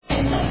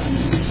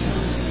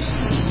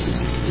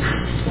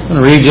I'm going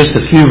to read just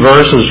a few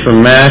verses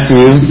from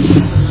Matthew.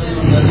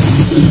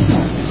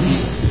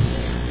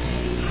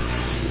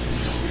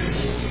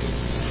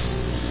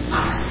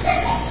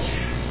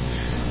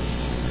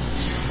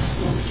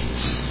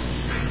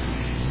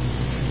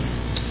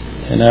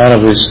 And out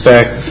of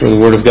respect for the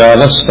Word of God,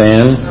 let's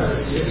stand.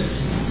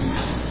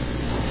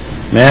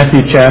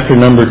 Matthew chapter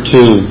number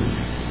 2.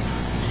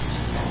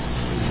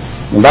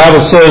 The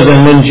Bible says,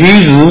 "And when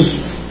Jesus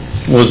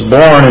was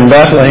born in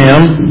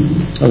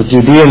Bethlehem of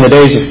Judea in the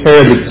days of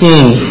Herod the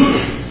king,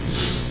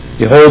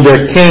 behold,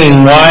 there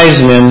came wise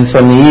men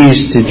from the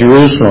east to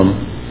Jerusalem,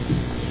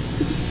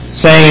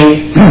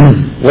 saying,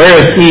 Where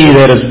is he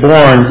that is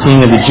born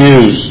King of the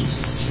Jews?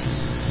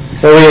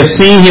 For we have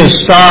seen his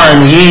star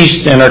in the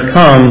east and are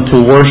come to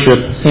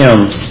worship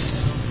him."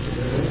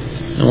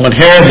 And when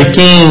Herod the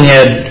king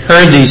had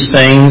heard these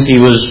things, he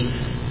was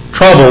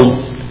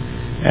troubled,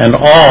 and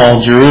all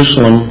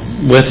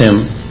Jerusalem with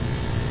him.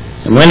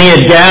 And when he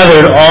had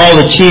gathered all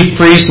the chief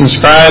priests and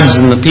scribes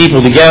and the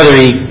people together,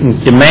 he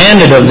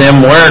demanded of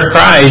them where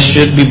Christ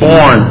should be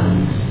born.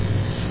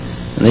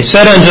 And they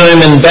said unto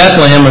him, In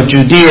Bethlehem of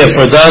Judea,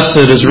 for thus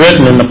it is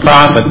written in the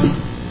prophet,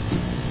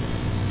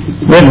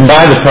 written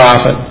by the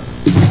prophet,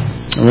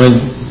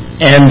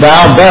 And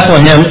thou,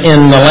 Bethlehem,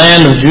 in the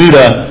land of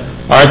Judah,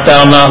 art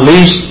thou not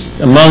least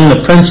among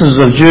the princes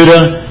of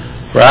Judah?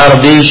 For out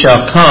of thee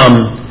shall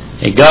come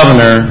a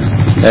governor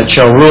that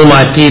shall rule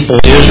my people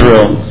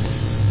Israel.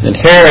 And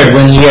Herod,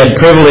 when he had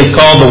privily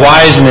called the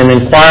wise men,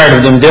 inquired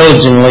of them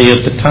diligently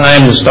at the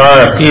time the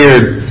star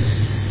appeared.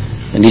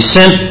 And he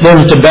sent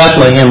them to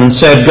Bethlehem and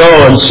said,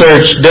 Go and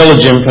search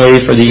diligently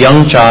for the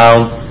young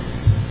child,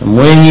 and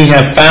when ye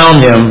have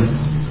found him,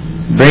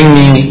 bring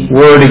me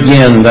word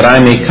again, that I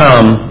may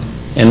come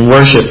and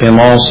worship him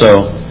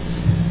also.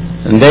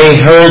 And they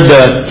heard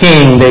the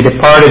king, they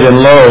departed, and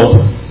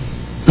lo,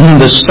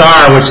 the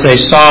star which they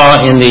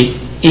saw in the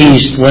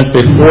east went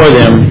before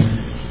them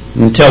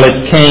until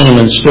it came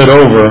and stood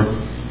over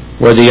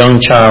where the young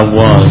child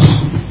was.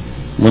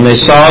 When they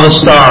saw the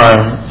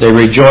star, they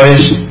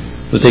rejoiced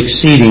with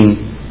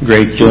exceeding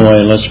great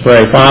joy. Let's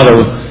pray.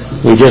 Father,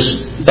 we just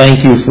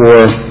thank you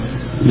for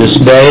this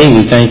day.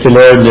 We thank you,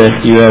 Lord,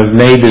 that you have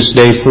made this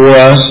day for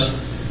us.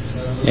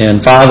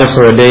 And Father,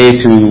 for a day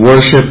to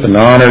worship and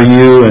honor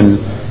you,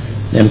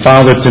 and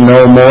Father, to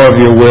know more of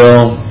your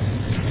will.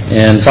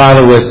 And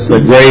Father, with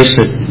the grace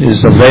that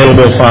is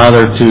available,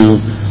 Father,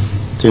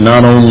 to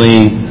not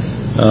only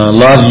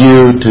love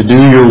you, to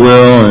do your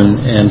will,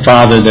 and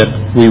Father, that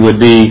we would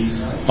be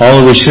all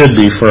that we should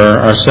be for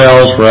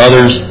ourselves, for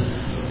others.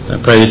 I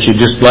pray that you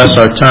just bless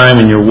our time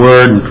in your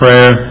word and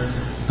prayer.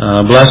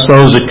 Bless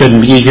those that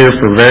couldn't be here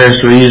for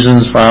various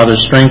reasons, Father.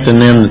 Strengthen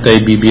them that they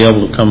be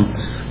able to come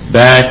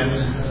back,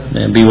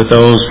 and be with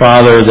those,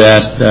 Father,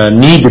 that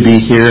need to be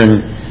here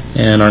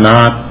and are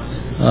not.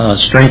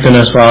 Strengthen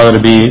us, Father, to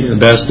be the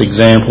best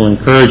example,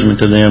 encouragement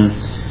to them.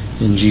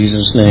 In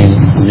Jesus' name,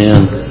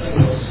 amen.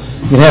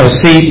 You can have a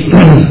seat.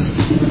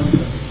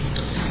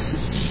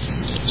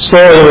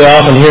 Story that we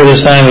often hear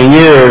this time of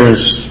year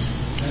is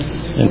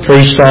and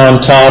preached on,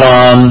 taught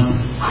on,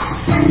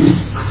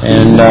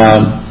 and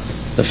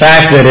the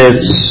fact that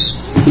it's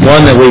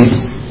one that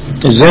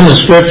is in the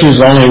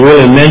Scriptures, only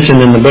really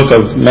mentioned in the book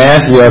of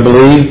Matthew, I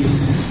believe.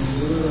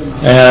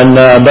 And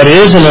but it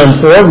is an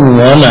important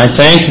one, I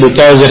think,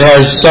 because it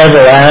has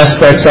several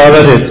aspects of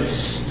it.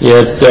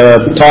 It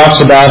talks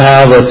about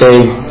how that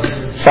they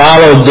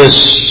followed this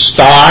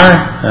star.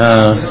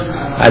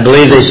 I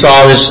believe they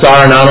saw this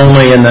star not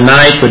only in the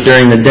night but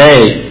during the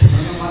day.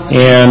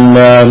 And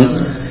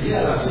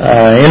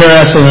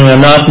interestingly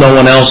enough, no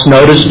one else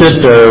noticed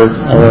it or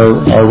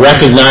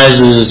recognized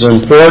it as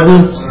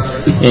important.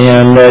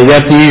 And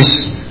yet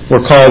these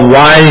were called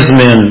wise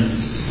men.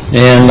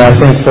 And I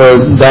think for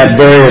that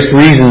various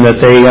reason that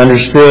they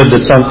understood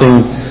that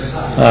something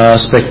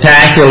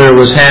spectacular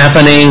was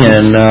happening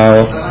and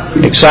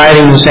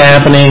exciting was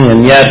happening.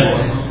 And yet,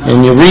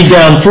 when you read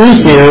down through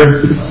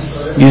here,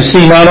 you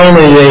see not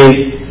only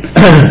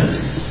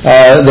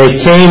they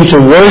came to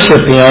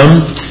worship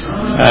him,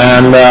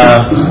 and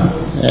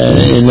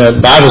the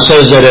Bible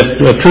says that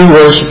if a true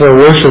worshiper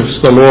worships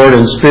the Lord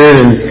in spirit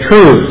and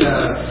truth,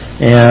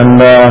 and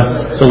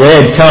so they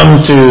had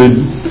come to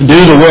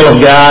do the will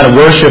of God and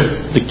worship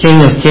the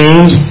King of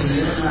Kings.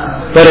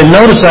 But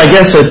notice, I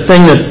guess, the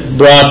thing that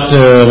brought,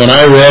 when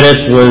I read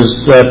it,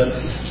 was that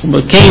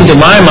what came to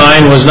my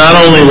mind was not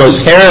only was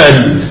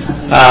Herod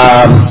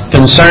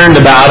concerned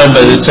about it,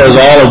 but it says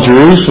all of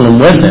Jerusalem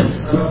with him.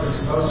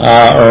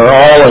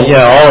 All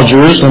of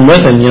Jerusalem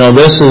with him. You know,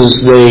 this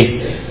is the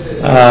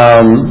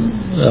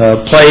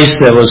place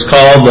that was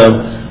called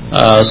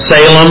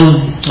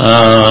Salem,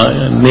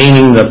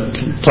 meaning the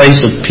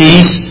place of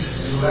peace,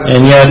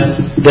 and yet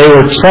they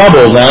were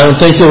troubled. I don't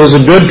think it was a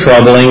good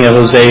troubling.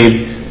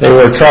 They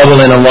were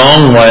troubled in a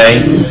wrong way.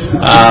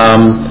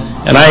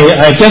 And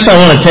I guess I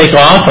want to take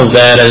off of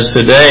that as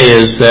today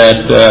is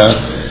that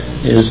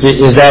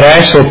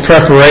actual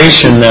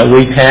preparation that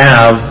we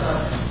have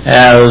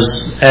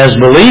as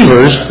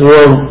believers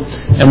for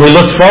and we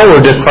look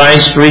forward to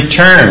Christ's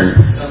return.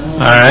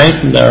 All right?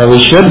 We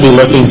should be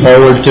looking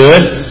forward to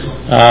it.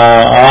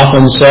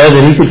 Often said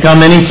that He could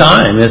come any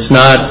time.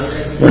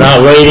 We're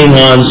not waiting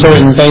on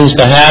certain things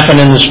to happen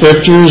in the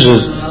Scriptures.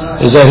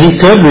 Is that He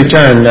could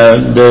return.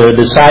 The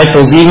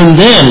disciples even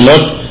then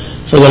looked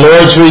for the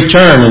Lord's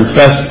return. In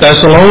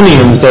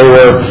Thessalonians, they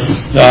were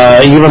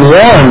even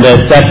warned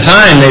at that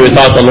time. They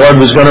thought the Lord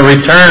was going to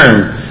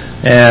return.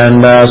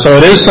 And so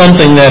it is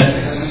something that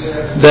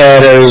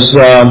is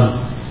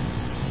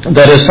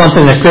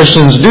something that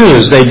Christians do,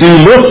 is they do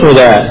look for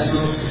that,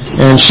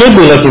 and should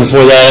be looking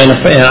for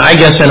that, I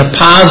guess in a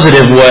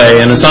positive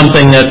way, and it's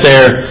something that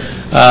they're,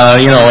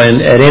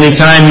 and at any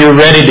time you're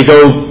ready to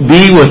go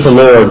be with the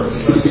Lord.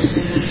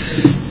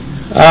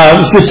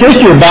 So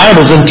take your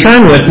Bibles and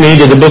turn with me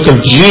to the book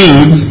of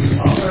Jude.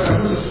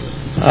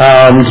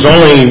 There's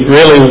only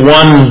really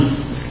one,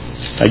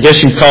 I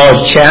guess you'd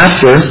call it,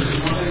 chapter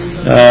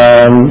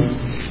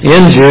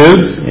in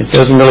Jude. It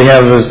doesn't really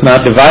it's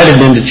not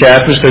divided into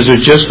chapters because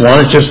there's just one.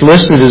 It's just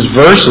listed as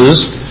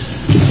verses.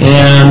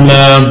 And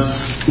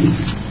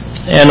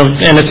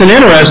it's an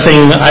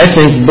interesting, I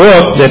think,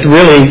 book that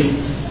really,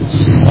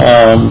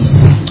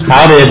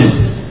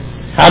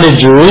 how did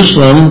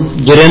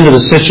Jerusalem get into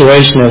the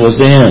situation it was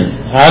in?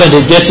 How did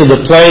it get to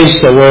the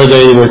place where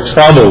they were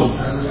troubled?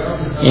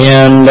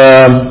 And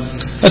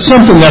that's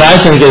something that I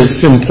think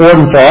is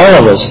important for all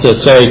of us to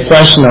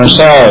question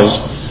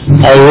ourselves.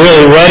 Are we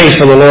really ready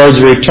for the Lord's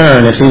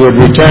return? If He would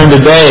return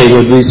today,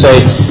 would we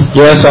say,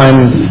 yes,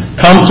 I'm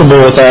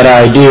comfortable with that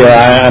idea.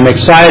 I'm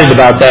excited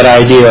about that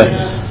idea.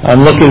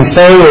 I'm looking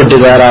forward to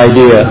that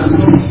idea.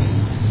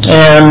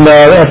 And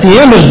at the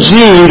end of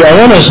Jude, I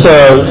want us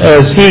to,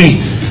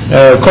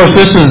 of course,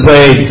 this is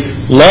a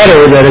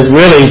letter that is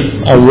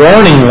really a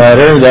warning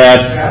letter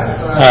that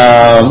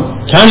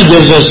kind of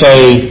gives us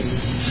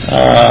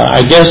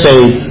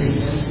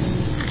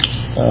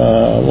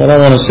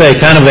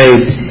kind of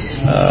a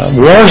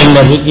warning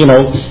that,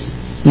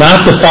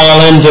 not to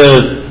fall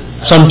into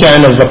some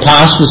kind of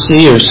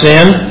apostasy or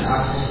sin.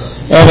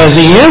 And as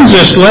he ends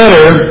this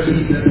letter,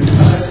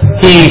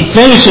 he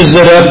finishes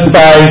it up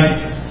by,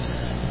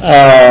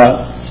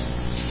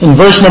 in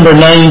verse number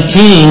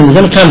 19, we're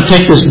going to kind of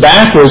take this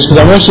backwards because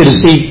I want you to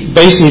see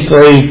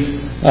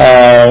basically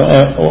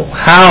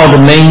how to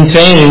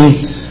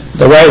maintain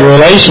the right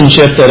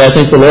relationship that I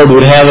think the Lord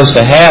would have us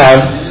to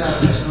have.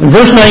 In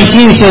verse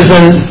 19 it says,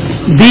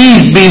 "And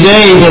these be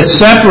they that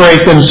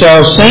separate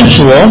themselves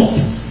sensual,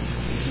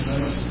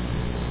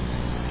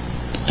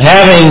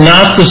 having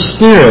not the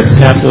Spirit,"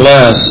 capital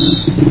S.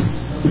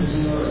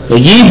 "But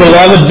ye,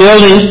 beloved,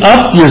 building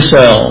up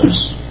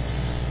yourselves."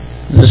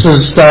 This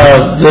is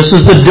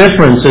the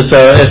difference. It's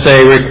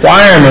a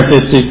requirement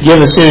to give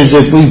a series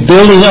of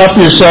building up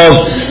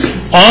yourselves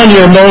on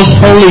your most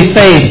holy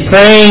faith,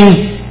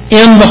 praying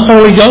in the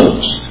Holy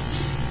Ghost.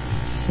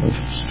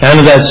 Kind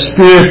of that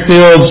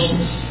Spirit-filled,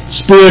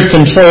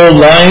 Spirit-controlled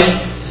life.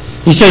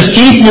 He says,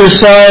 keep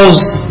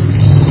yourselves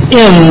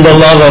in the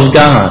love of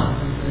God.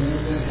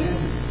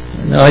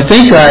 Now, I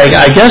think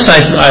I guess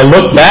I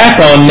look back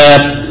on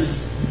that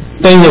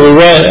thing that we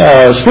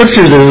read,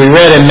 scripture that we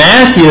read in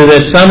Matthew,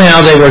 that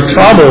somehow they were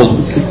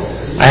troubled.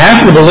 I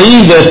have to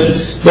believe that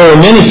there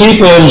were many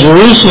people in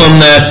Jerusalem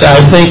that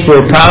I think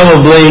were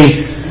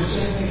probably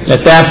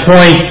at that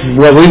point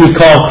what we would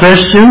call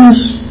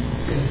Christians,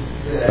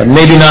 but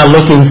maybe not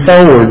looking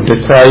forward to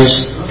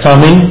Christ's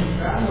coming.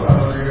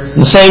 In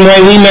the same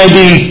way, we may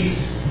be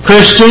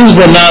Christians,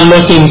 but not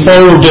looking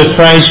forward to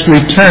Christ's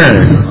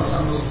return.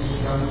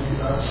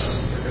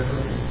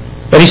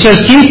 But he says,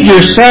 keep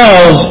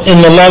yourselves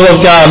in the love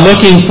of God,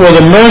 looking for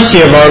the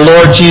mercy of our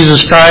Lord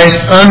Jesus Christ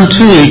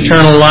unto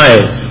eternal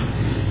life.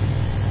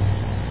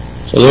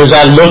 So there's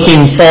that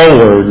looking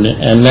forward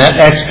and that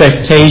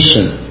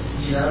expectation.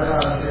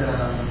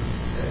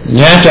 And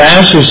you have to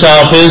ask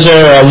yourself, is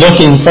there a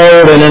looking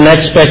forward and an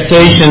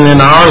expectation in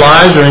our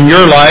lives or in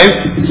your life?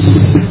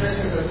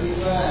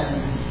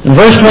 In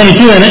verse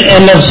 22,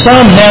 "And of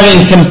some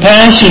having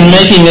compassion,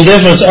 making a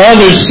difference,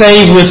 others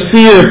saved with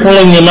fear,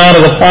 pulling them out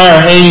of the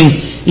fire,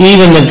 hating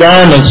even the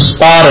garments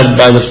spotted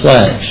by the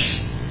flesh."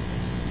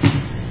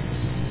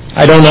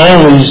 I don't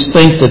always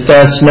think that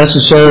that's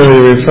necessarily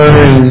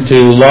referring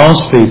to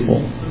lost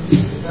people.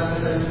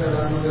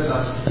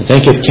 I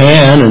think it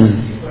can, and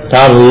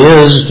probably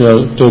is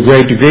to a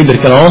great degree, but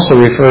it can also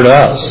refer to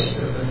us.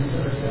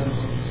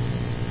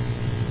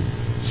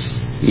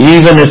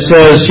 Even it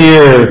says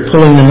here,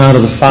 pulling them out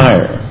of the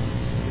fire.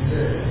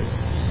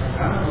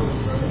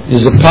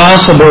 Is it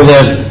possible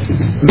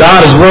that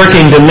God is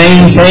working to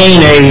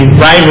maintain a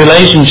right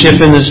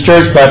relationship in this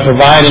church by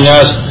providing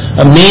us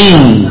a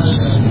means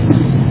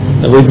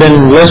that we've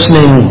been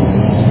listening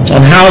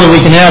on how that we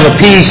can have a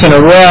peace and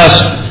a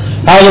rest,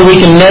 how that we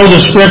can know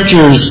the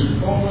Scriptures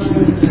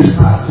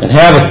and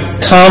have a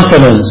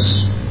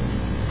confidence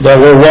that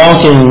we're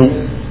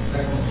walking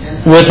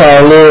with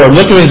our Lord.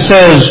 Look what it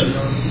says.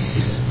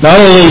 Not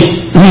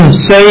only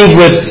saved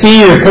with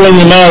fear, pulling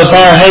them out of the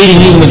fire, hating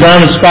even the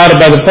garments spotted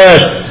by the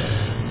flesh,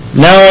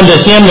 now unto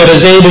Him that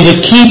is able to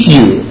keep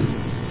you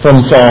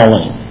from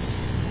falling.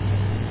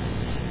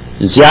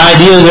 It's the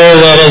idea there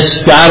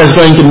that God is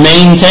going to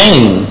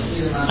maintain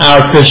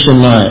our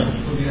Christian life.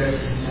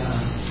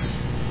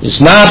 It's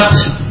not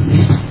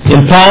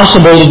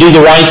impossible to do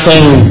the right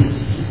thing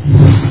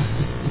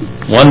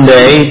one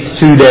day,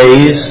 2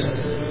 days,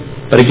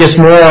 but it gets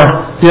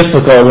more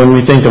difficult when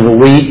we think of a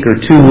week or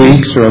 2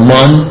 weeks or a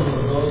month.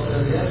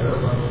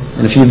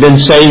 And if you've been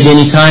saved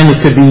any time,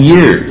 it could be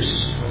years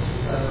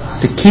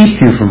to keep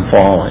you from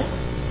falling.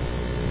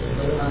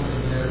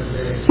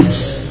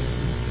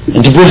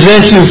 And to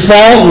present you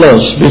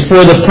faultless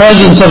before the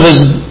presence of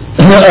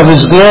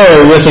His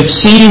glory with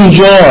exceeding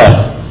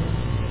joy.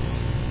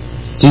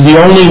 To the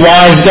only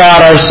wise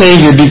God, our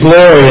Savior, be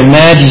glory and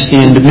majesty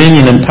and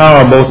dominion and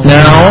power both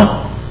now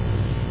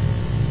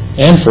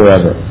and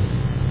forever.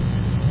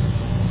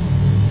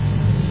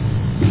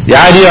 The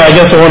idea I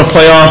guess I want to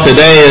play off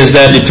today is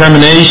that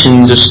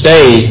determination to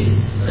stay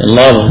in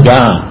love with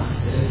God.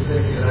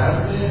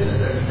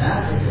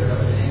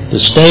 To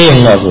stay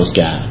in love with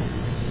God.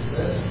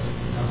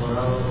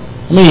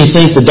 How many of you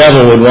think the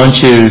devil would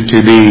want you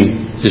to be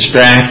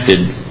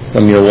distracted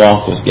from your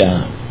walk with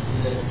God?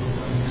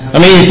 How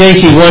many of you think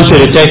he wants you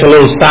to take a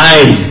little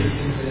side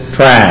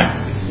track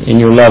in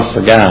your love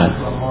for God?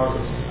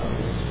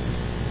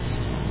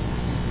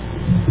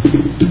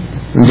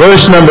 In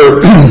verse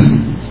number,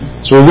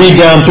 so we'll read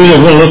down through,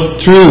 we're going to look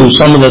through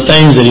some of the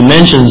things that he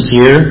mentions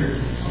here.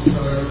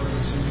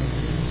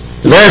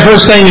 The very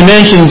first thing he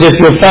mentions, if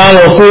you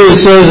follow through, it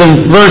says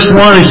in verse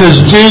 1, he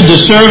says, Jude, the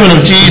servant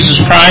of Jesus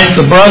Christ,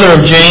 the brother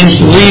of James,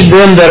 to lead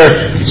them that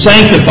are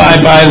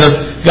sanctified by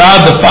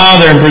God the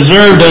Father and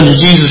preserved unto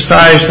Jesus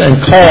Christ and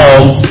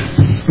called,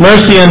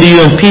 mercy unto you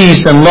and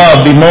peace and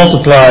love be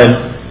multiplied.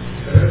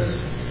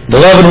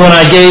 Beloved, when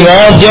I gave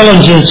all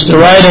diligence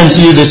to write unto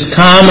you this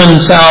common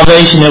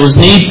salvation, it was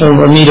needful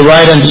for me to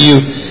write unto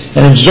you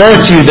and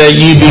exhort you that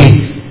ye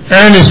be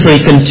earnestly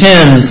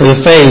contend for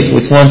the faith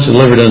which once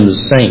delivered unto the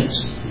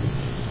saints.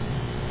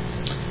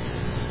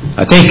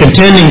 I think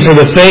contending for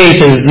the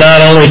faith is not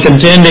only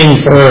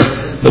contending for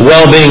the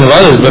well-being of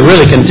others, but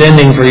really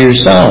contending for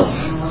yourself.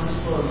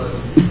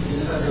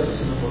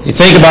 You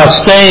think about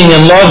staying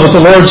in love with the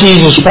Lord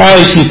Jesus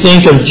Christ, you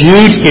think of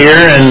Jude here,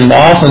 and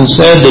often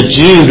said that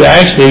Jude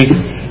actually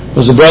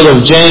was the brother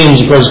of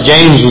James because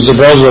James was the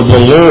brother of the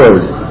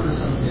Lord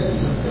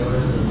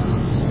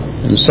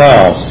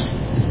Himself.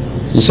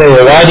 You say,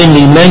 well, why didn't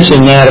he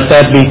mention that if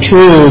that be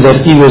true,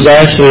 that he was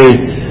actually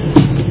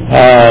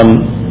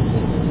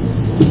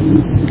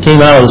came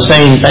out of the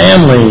same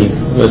family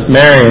with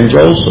Mary and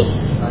Joseph?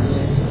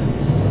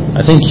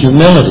 I think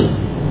humility.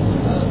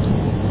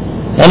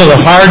 One of the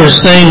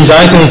hardest things,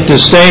 I think, to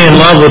stay in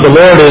love with the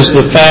Lord is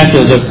the fact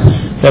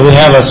that we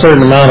have a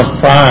certain amount of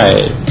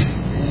pride.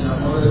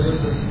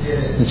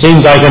 It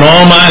seems like in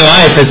all my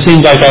life, it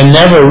seems like I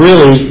never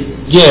really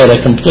get a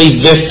complete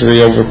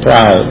victory over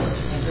pride.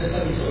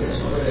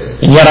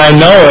 And yet I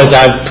know it.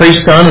 I've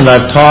preached on it and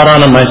I've taught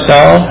on it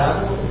myself.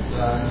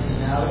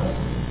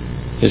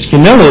 Because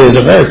humility is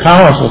a very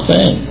powerful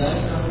thing.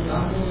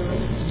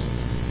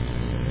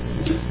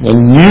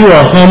 When you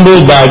are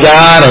humbled by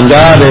God and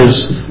God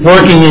is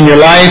working in your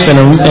life in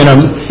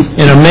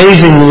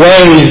amazing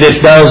ways,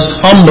 it does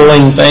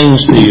humbling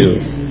things to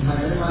you.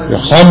 You're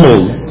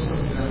humbled.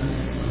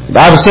 The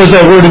Bible says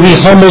that we're to be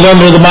humbled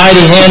under the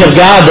mighty hand of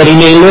God that He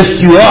may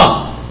lift you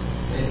up.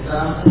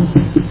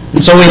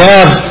 And so we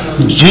have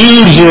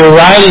Jude here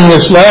writing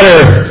this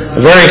letter,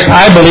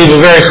 I believe, a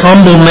very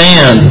humble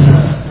man.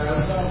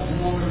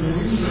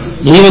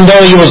 Even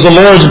though he was the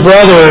Lord's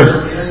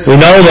brother, we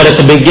know that at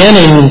the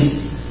beginning,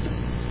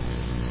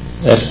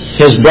 that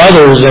his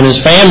brothers and his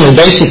family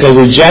basically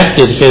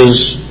rejected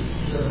his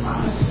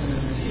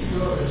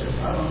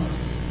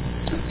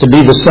to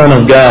be the Son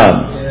of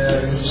God.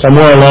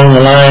 Somewhere along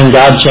the line,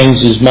 God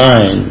changed His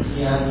mind.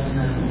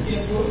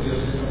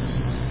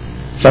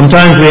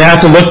 Sometimes we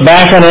have to look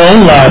back on our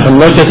own life and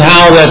look at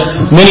how that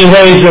many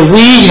ways that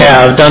we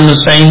have done the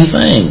same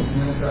thing.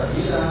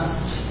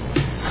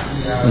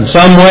 In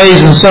some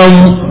ways, in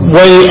some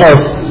way or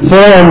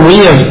form, we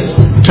have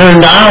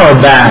turned our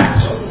back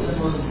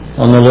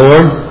on the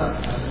Lord.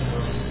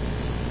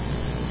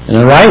 In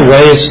the right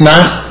way, it's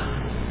not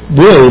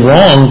really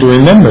wrong to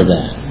remember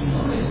that.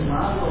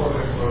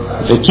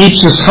 If it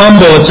keeps us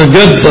humble, it's a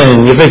good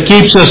thing. If it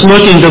keeps us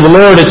looking to the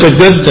Lord, it's a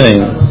good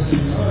thing.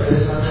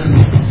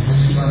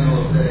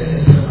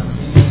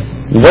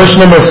 In verse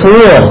number 4,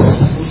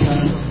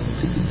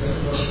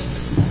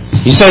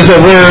 he says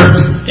that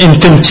we're in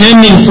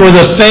contending for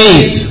the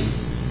faith.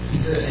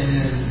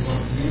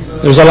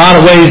 There's a lot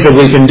of ways that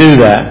we can do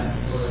that.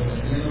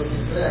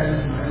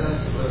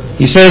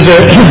 He says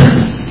that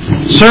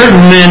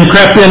certain men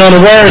crept in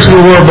unawares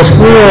who were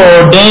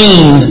before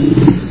ordained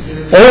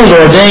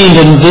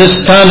in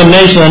this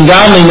condemnation,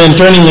 ungodly men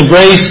turning the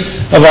grace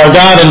of our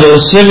God into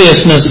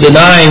lasciviousness,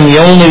 denying the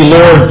only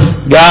Lord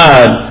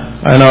God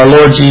and our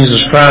Lord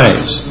Jesus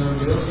Christ.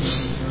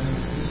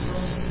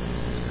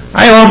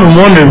 I often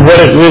wondered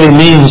what it really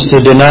means to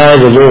deny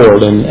the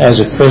Lord and as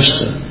a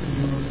Christian.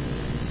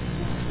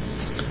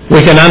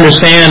 We can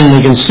understand,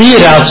 we can see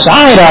it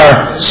outside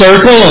our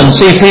circle and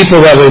see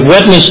people that we've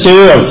witnessed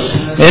to, or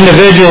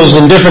individuals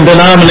in different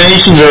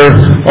denominations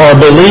or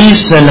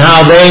beliefs, and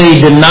how they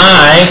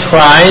deny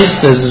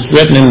Christ as is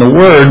written in the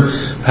Word.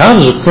 How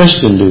does a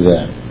Christian do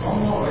that?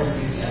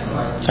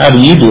 How do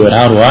you do it?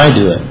 How do I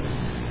do it?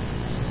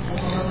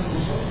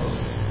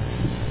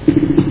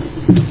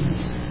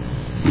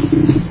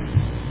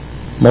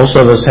 Most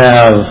of us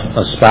have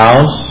a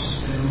spouse.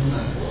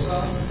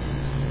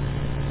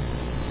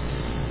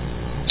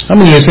 How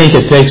many of you think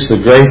it takes the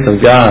grace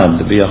of God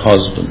to be a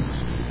husband?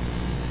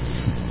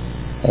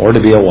 Or to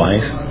be a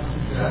wife?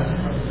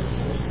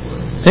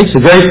 It takes the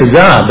grace of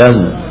God,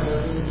 doesn't it?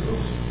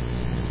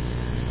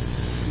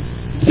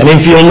 And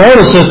if you'll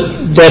notice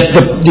that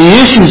the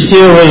issues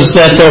here is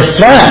that they're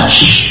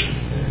flesh.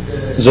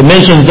 As I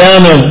mentioned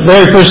down, the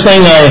very first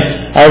thing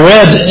I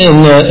read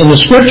in the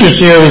scriptures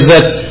here is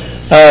that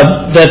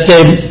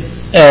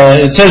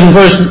it says in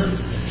verse,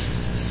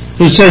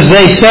 he says,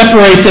 they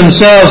separate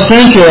themselves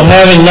sensual,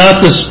 having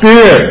not the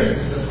Spirit.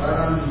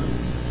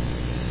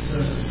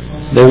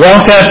 They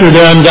walk after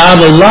their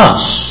ungodly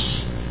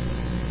lusts.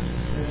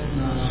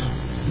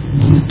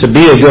 To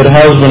be a good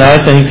husband, I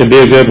think, to be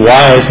a good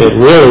wife, it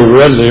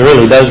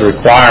really does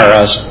require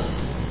us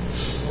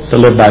to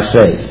live by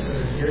faith.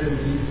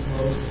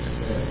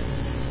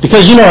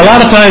 Because, a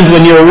lot of times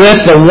when you're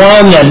with the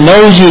one that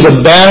knows you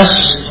the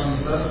best,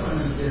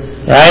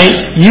 right,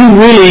 you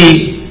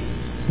really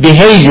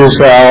behave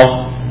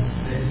yourself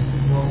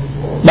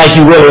like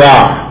you really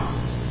are.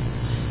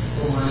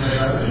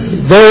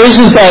 There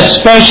isn't that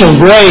special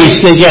grace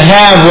that you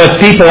have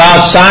with people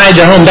outside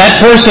your home.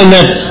 That person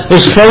that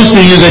is close to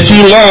you that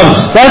you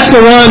love, that's the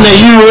one that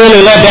you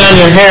really let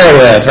down your hair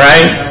with,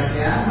 right?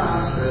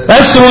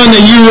 That's the one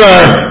that you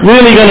are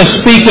really going to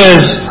speak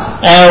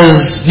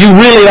as you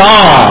really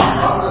are.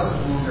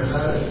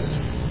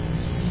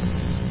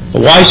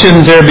 But why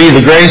shouldn't there be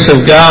the grace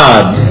of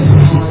God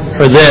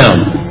for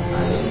them?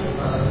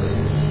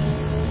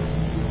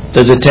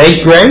 Does it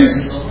take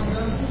grace?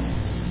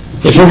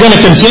 If we're going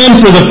to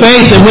contend for the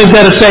faith, then we've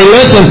got to say,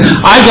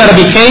 listen, I've got to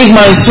behave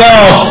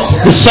myself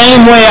the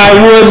same way I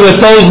would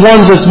with those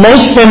ones that's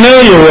most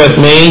familiar with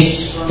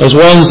me as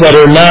ones that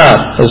are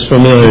not as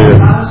familiar.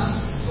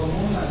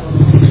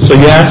 So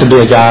you have to be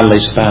a godly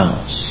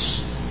spouse.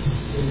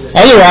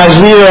 Otherwise,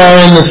 we are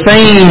in the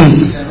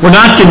same, we're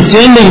not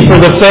contending for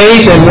the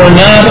faith, and we're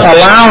not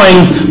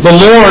allowing the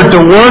Lord to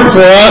work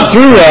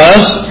through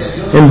us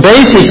and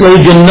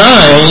basically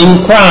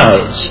denying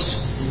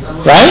Christ.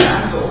 Right?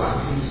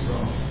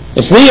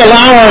 If we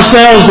allow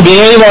ourselves to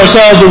behave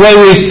ourselves the way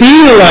we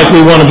feel like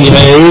we want to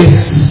behave,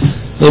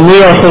 then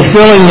we are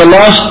fulfilling the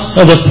lust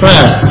of the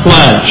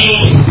flesh.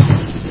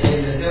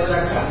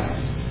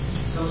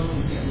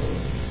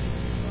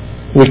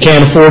 We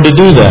can't afford to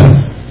do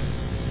that.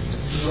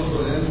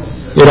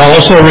 It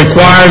also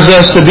requires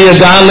us to be a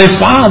godly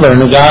father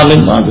and a godly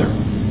mother.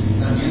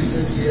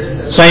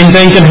 Same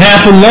thing can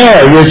happen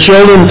there. Your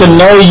children can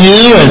know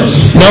you and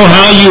know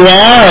how you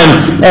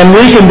are, and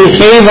we can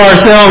behave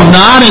ourselves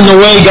not in the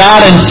way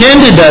God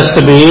intended us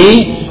to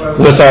be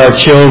with our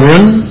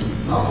children,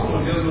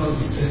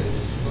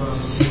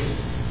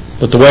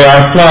 but the way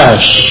our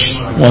flesh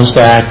wants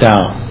to act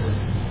out.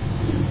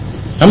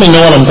 How many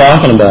know what I'm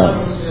talking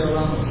about?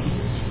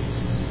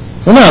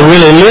 We're not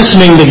really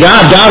listening to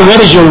God. God,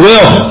 what is your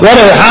will?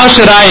 How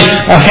should I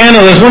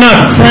handle this? We're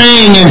not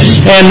praying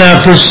and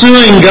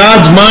pursuing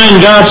God's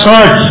mind, God's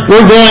heart.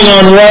 We're going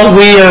on what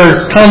we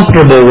are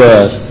comfortable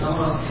with.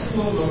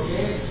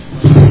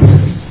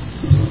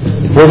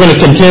 If we're going to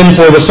contend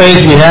for the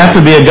faith, we have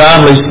to be a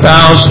godly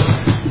spouse.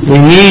 We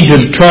need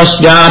to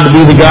trust God to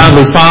be the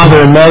godly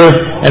father and mother,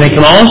 and it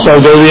can also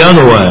go the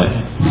other way.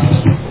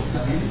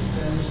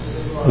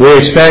 We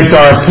expect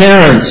our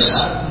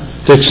parents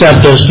to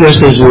accept us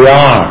just as we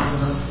are.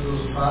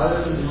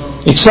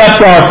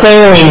 Accept our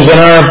failings and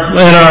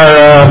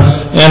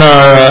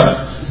our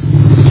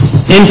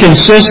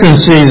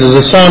inconsistencies as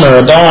a son or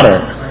a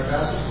daughter.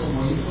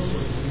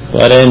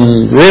 But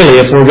really,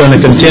 if we're going to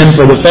contend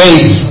for the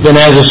faith, then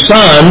as a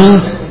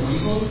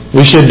son,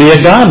 we should be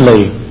a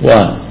godly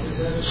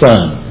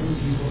son.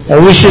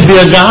 Or we should be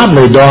a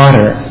godly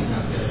daughter.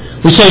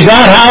 We say,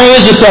 God, how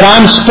is it that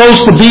I'm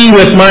supposed to be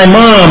with my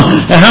mom?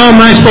 And how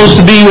am I supposed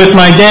to be with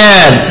my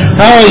dad?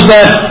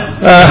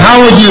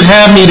 How would you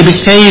have me to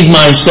behave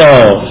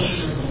myself?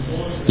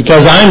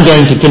 Because I'm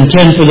going to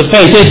contend for the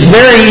faith. It's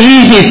very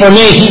easy for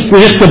me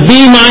just to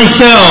be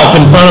myself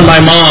in front of my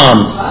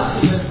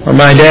mom or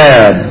my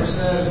dad.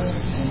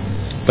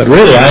 But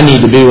really, I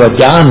need to be what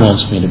God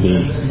wants me to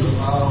be.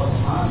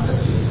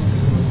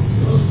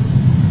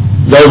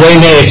 Though they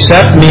may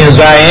accept me as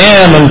I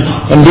am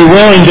and be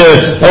willing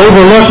to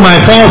overlook my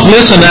faults,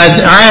 listen,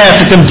 I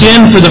have to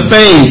contend for the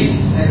faith.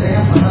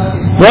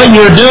 What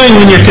you're doing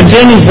when you're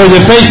contending for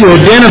the faith, you're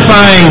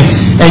identifying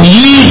and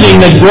using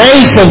the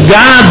grace of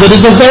God that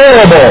is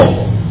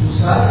available.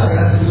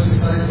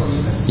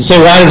 You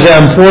say, why is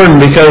that important?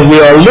 Because we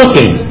are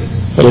looking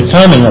for the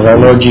coming of our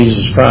Lord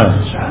Jesus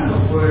Christ.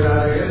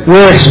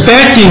 We're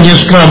expecting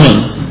His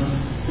coming.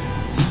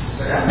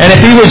 And if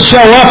he would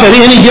show up at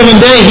any given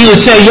day, he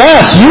would say,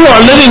 yes, you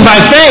are living by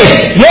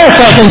faith. Yes,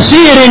 I can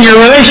see it in your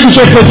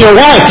relationship with your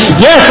wife.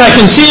 Yes, I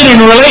can see it in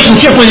your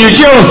relationship with your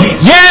children.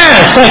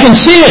 Yes, I can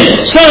see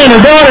it, son or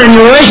daughter, in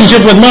your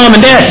relationship with mom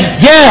and dad.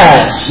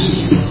 Yes.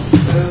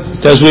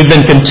 Because we've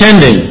been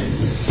contending.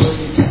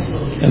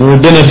 And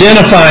we've been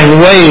identifying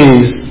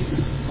ways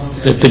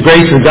that the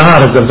grace of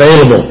God is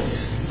available.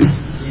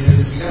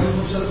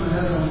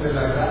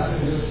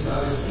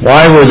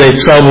 Why were they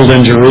troubled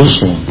in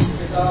Jerusalem?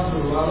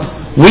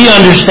 We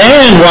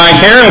understand why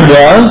Herod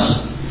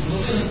was.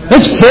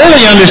 It's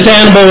fully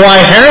understandable why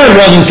Herod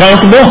wasn't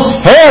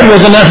comfortable.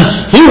 Herod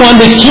he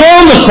wanted to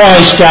kill the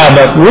Christ child,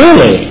 but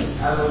really,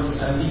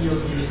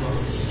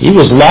 he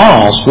was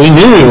lost. We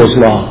knew he was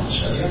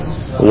lost.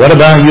 But what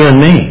about you and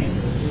me?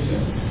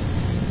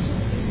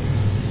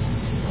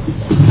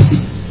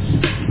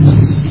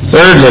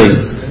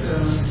 Thirdly,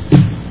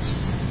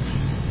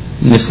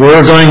 if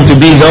we're going to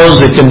be those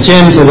that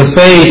contend for the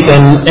faith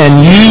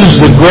and use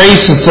the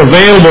grace that's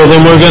available,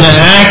 then we're going to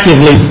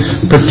actively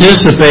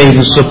participate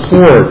and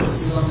support.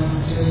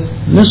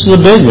 And this is a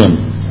big one.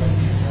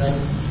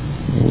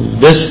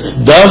 This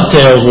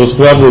dovetails with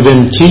what we've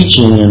been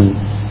teaching and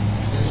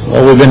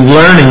what we've been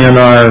learning in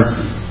our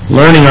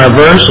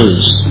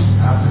verses.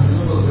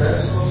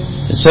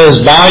 It says,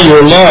 by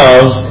your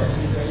love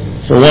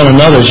for one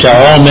another shall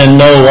all men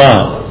know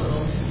what?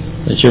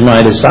 That you're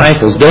my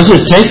disciples. Does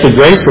it take the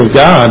grace of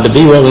God to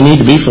be what we need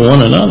to be for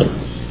one another?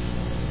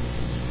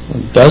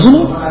 Doesn't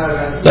it?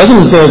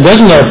 Doesn't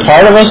there a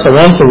part of us that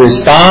wants to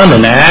respond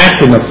and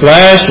act in the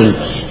flesh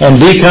and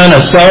be kind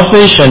of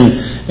selfish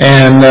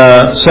and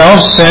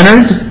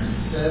self-centered?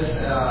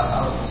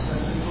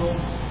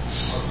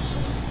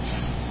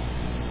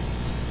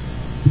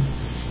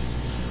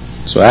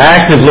 So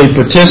actively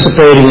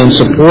participating and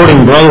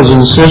supporting brothers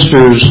and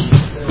sisters,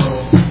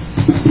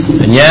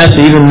 and yes,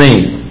 even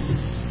me.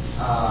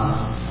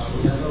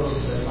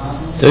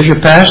 Does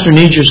your pastor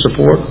need your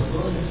support?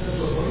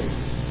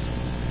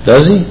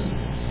 Does he?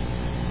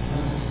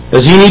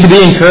 Does he need to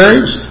be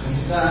encouraged?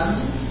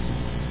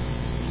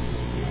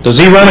 Does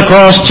he run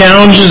across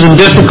challenges and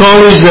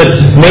difficulties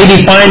that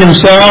maybe find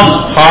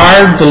himself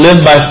hard to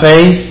live by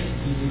faith?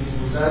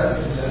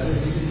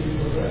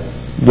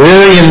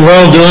 Weary in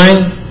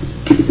well-doing?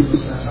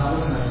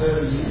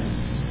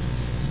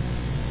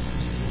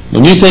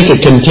 When you think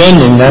of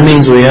contending, that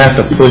means we have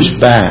to push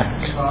back.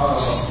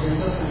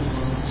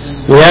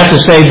 We have to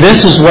say,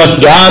 this is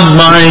what God's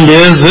mind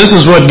is, this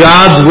is what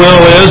God's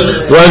will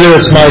is, whether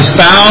it's my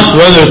spouse,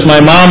 whether it's my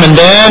mom and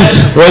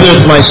dad, whether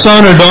it's my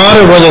son or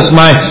daughter, whether it's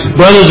my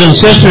brothers and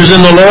sisters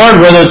in the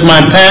Lord, whether it's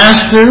my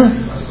pastor.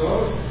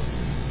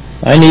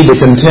 I need to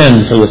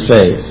contend for the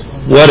faith.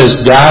 What is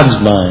God's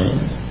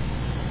mind?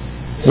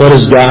 What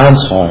is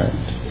God's heart?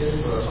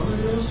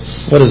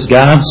 What is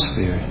God's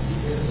spirit?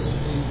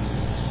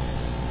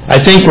 I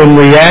think when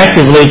we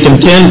actively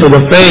contend for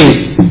the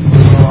faith,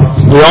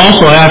 we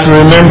also have to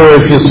remember,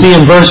 if you see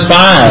in verse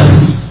 5,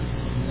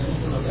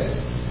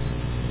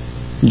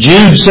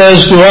 Jude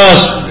says to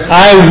us,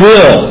 I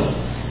will.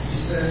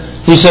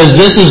 He says,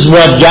 this is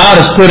what God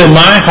has put in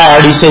my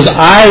heart. He says,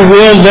 I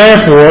will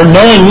therefore,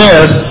 knowing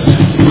this,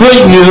 put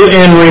you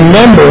in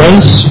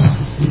remembrance,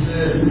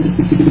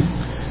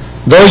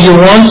 though you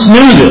once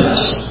knew this.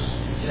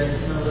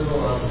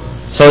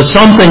 So it's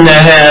something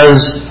that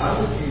has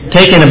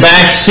taken a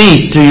back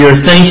seat to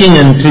your thinking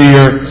and to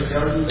your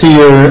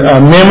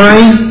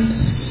memory.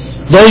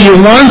 Though you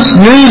once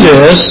knew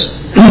this,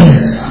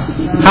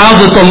 how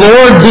that the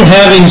Lord,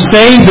 having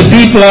saved the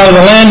people out of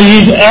the land of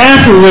Egypt,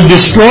 afterward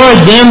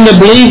destroyed them that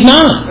believed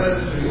not.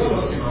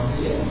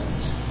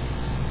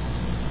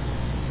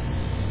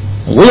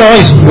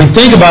 We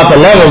think about the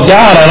love of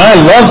God, and I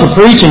love to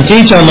preach and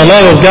teach on the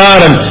love of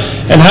God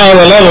and how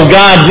the love of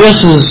God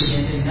just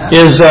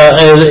is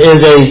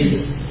a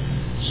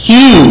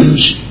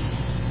huge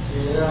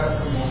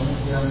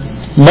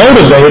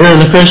motivator in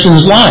the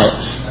Christian's life.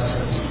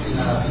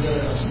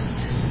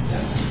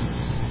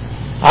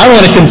 I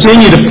want to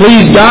continue to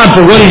please God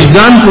for what He's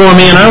done for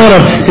me, and I want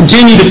to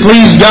continue to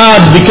please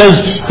God because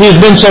He has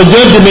been so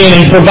good to me, and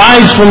He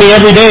provides for me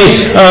every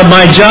day.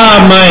 My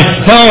job, my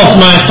health,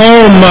 my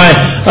home,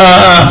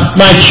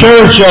 my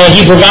church,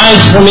 He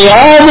provides for me.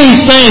 All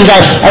these things,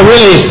 I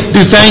really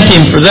do thank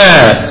Him for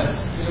that.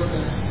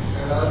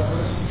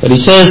 But He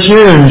says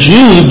here in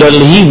Jude that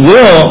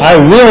I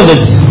will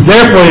that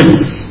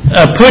therefore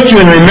put you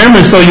in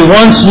remembrance, though you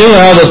once knew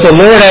how that the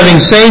Lord,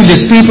 having saved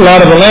His people out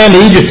of the land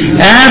of Egypt,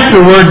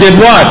 afterward did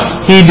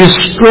what? He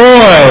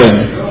destroyed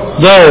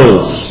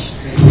those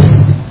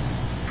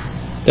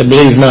that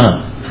believe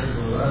not.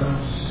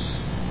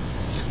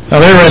 Now,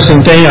 the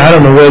interesting thing, I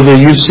don't know whether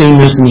you've seen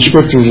this in the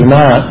Scriptures or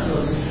not.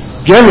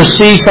 Do you ever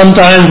see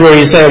sometimes where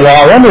you say,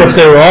 well, I wonder if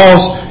there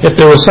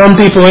were some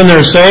people in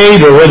there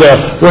saved, or were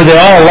they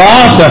all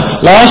lost?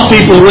 Lost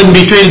people wouldn't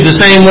be treated the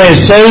same way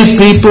as saved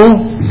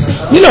people.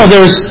 You know,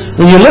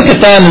 when you look at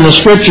that in the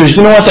Scriptures,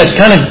 you know what, that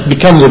kind of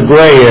becomes a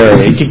gray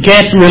area. You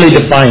can't really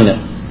define it.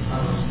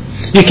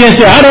 You can't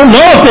say, I don't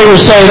know if they were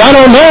saved. I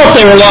don't know if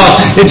they were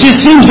lost. It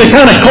just seems to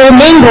kind of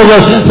commingle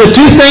the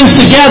two things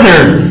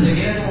together.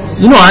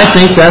 You know, I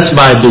think that's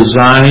by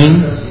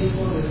design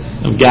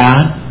of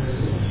God.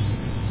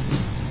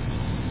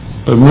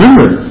 But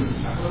remember,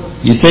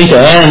 you think of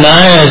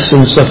Ananias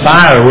and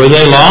Sapphira, were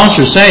they lost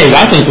or saved?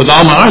 I think with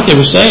all my heart they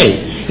were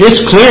saved.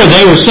 It's clear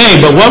they were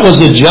saved, but what was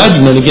the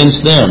judgment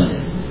against them?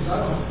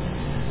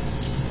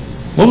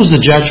 What was the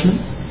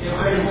judgment?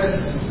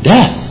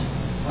 Death.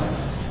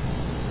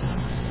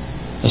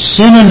 A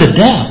sin unto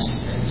death.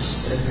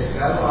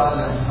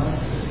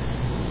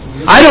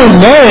 I don't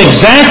know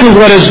exactly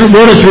what it's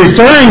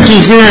referring to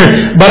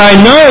here, but I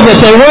know that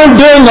they weren't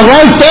doing the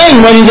right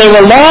thing, whether they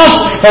were lost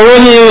or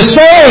whether they were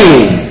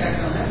saved.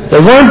 They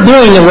weren't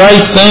doing the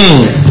right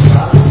thing.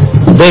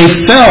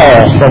 They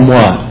fell from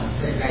what?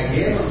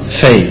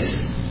 Faith.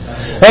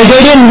 And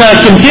they didn't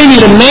continue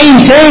to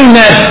maintain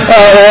that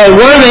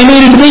where they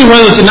needed to be,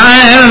 whether it's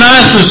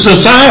Ananias or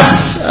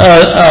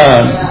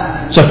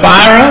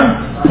Sapphira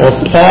or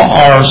Paul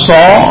or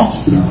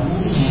Saul.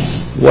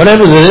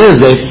 Whatever it is,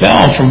 they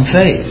fell from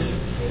faith.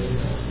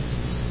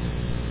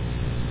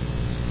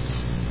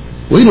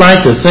 We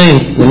like to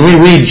think, when we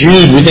read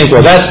Jude, we think,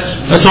 well,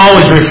 that's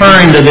always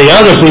referring to the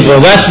other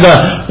people.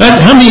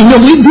 How many know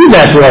we do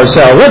that to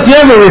ourselves? That's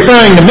never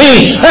referring to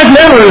me. That's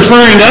never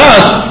referring to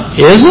us.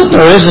 Is it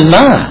or is it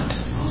not?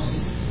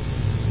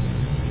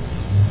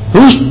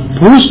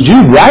 Who's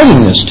Jude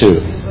writing this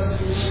to?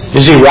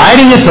 Is he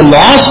writing it to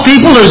lost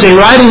people or is he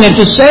writing it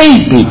to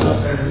saved people?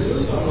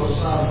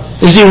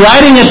 Is he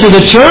writing it to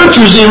the church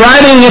or is he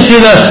writing it to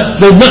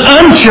the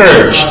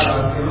unchurched?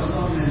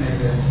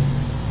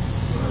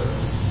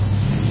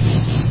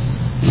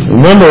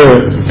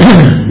 Remember,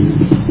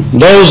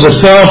 those that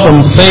fell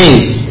from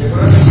faith.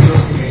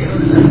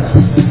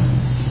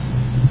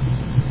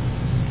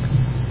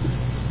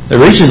 It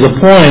reaches a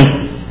point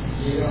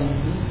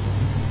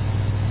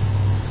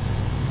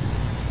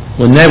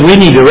when we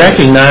need to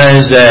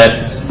recognize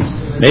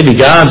that maybe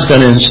God's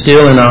going to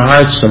instill in our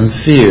hearts some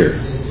fear.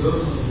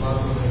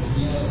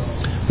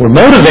 We're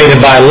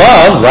motivated by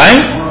love,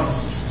 right?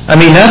 I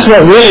mean, that's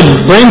what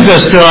really brings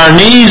us to our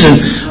knees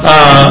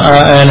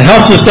and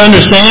helps us to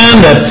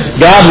understand that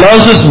God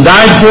loves us and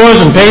died for us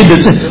and paid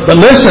the sin. But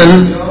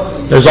listen,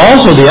 there's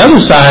also the other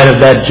side of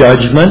that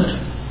judgment.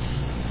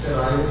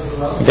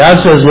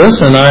 God says,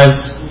 listen,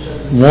 I've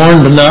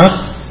warned enough.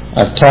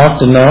 I've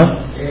talked enough.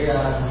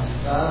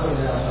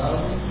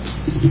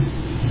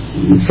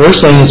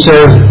 First thing it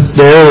says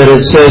there, that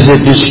it says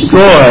it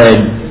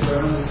destroyed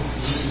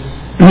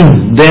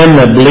them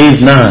that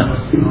believe not.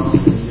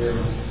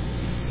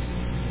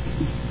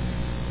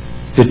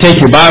 If you take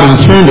your Bible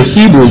and turn to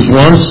Hebrews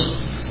once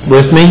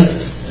with me.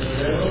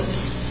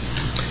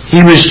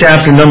 Hebrews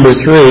chapter number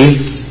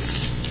 3.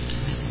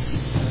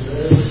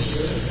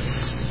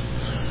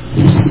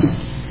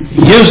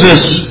 Gives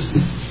us,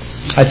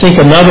 I think,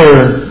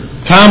 another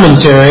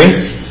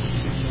commentary.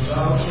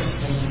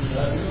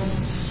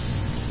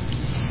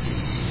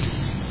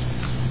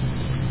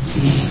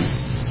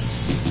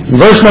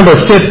 Verse number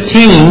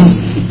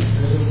 15,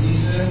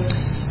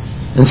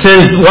 it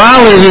says,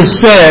 while it is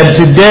said,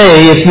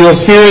 today, if you'll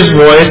hear His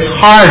voice,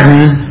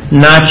 harden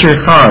not your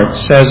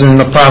hearts, as in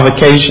the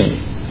provocation.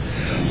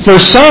 For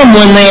some,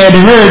 when they had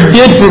heard,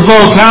 did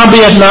provoke,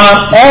 howbeit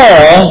not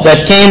all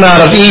that came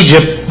out of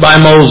Egypt by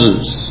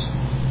Moses.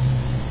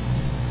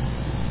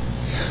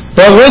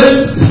 But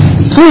with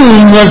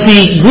whom was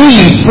he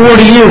grieved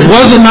 40 years?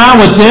 Was it not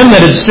with them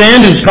that had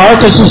sinned, whose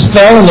carcasses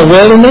fell in the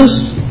wilderness?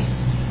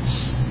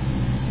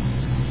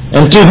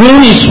 And to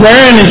whom he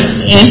sware,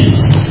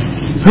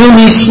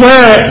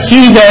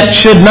 he that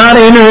should not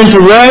enter into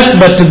rest,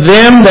 but to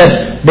them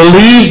that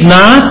believed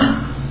not,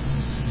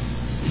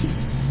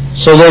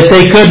 so that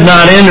they could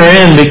not enter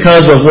in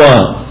because of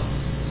what?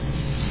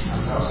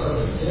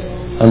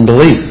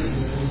 Unbelief.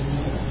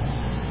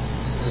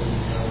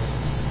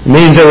 It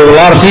means there were a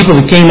lot of people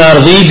that came out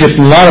of Egypt,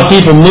 and a lot of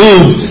people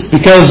moved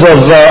because of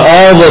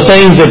all the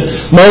things that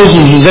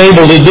Moses was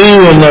able to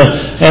do,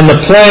 and the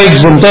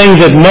plagues and things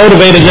that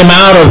motivated them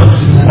out of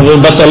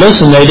it. But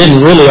listen, they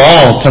didn't really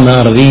all come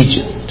out of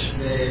Egypt.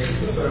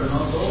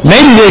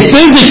 Maybe they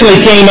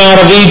physically came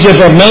out of Egypt,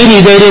 but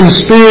maybe they didn't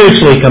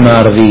spiritually come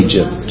out of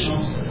Egypt.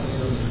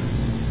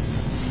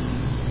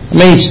 I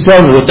mean, you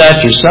struggle with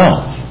that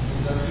yourself.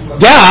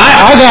 Yeah,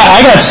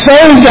 I got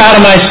saved out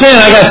of my sin.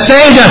 I got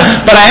saved,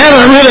 but I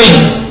haven't really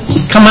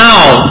come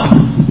out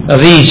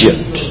of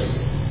Egypt.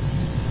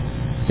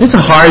 It's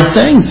a hard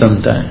thing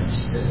sometimes.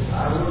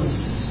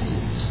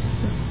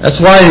 That's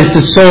why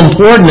it's so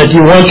important that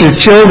you want your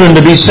children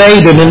to be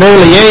saved at an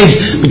early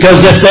age,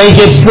 because if they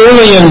get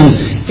fully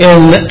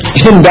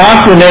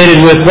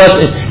indoctrinated with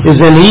what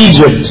is in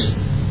Egypt,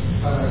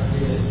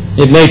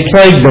 it may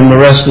plague them the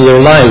rest of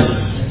their life.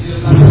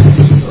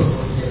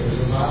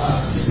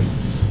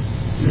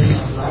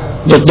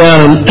 Look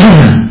down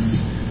in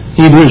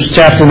Hebrews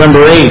chapter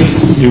number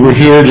 8. You were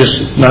here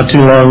just not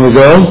too long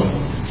ago.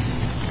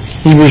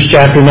 Hebrews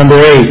chapter number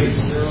 8.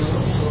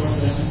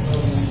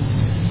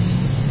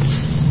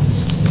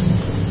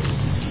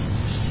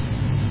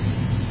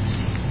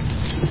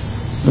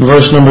 in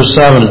verse number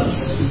 7.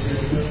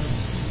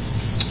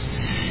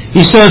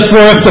 He says, for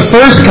if the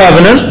first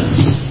covenant,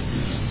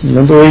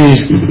 remember we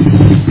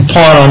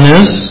taught on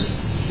this,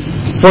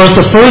 for if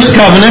the first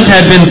covenant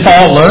had been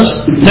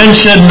faultless, then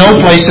should no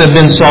place have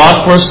been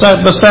sought for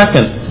the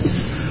second.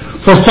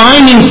 For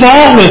finding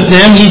fault with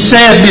them, he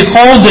said,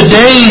 behold, the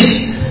days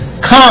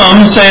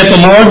come, saith the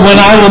Lord, when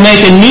I will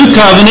make a new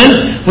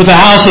covenant with the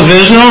house of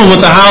Israel and with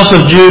the house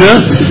of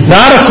Judah,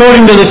 not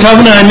according to the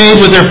covenant I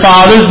made with their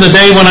fathers the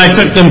day when I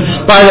took them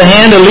by the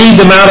hand to lead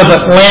them out of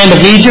the land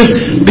of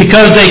Egypt,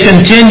 because they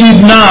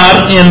continued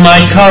not in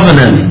my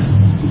covenant.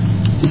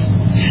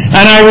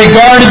 And I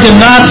regarded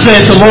them not,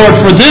 saith the Lord,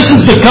 for this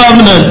is the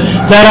covenant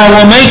that I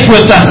will make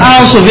with the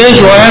house of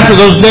Israel after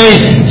those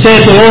days,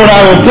 saith the Lord.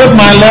 I will put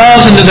my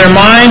laws into their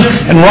mind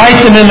and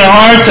write them in their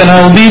hearts, and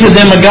I will be to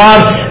them a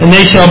God, and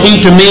they shall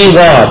be to me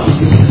what?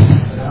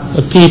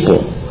 A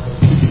people.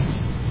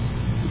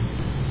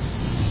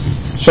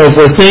 So if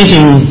we're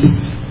thinking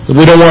that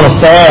we don't want to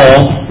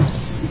fall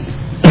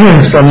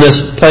from this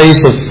place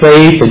of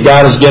faith that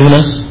God has given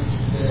us,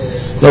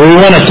 that we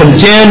want to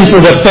contend for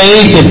the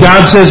faith that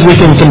God says we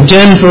can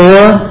contend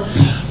for,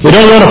 we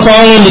don't want to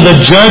fall into the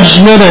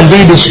judgment and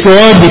be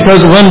destroyed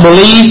because of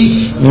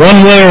unbelief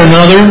one way or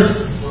another.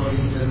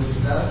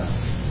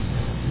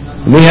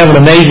 We have an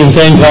amazing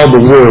thing called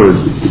the Word.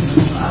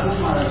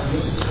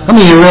 How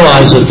many of you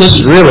realize that this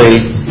is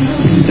really,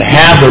 to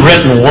have the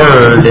written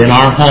Word in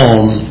our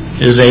home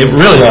is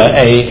really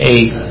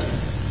a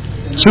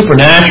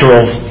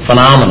supernatural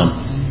phenomenon.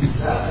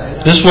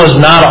 This was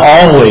not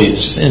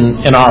always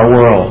in our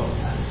world.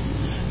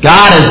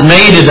 God has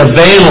made it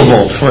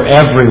available for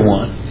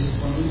everyone.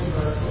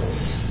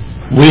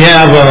 We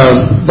have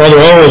Brother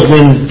O has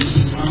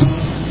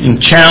been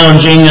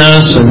challenging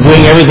us and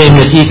doing everything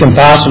that he can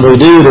possibly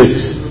do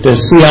to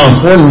see how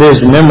important it is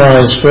to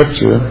memorize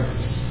Scripture.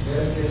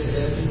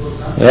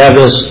 We have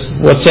this,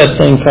 what's that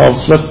thing called?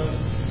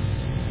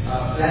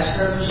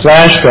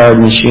 Flashcard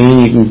machine.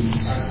 You can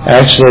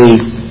actually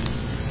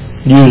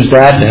use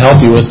that to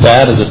help you with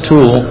that as a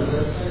tool.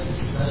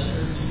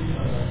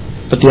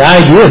 But the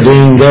idea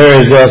being there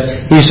is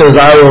that he says,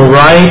 I will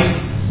write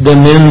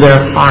them in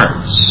their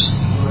hearts.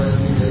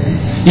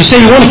 You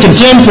say you want to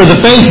contend for the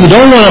faith, you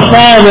don't want to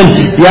fall,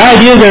 then the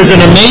idea there's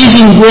an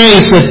amazing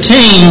grace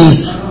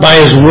attained by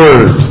His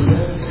Word.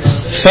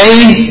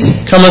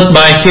 Faith cometh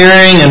by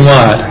hearing, and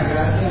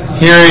what?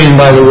 Hearing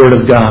by the Word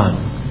of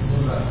God.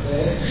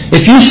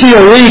 If you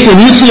feel weak and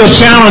you feel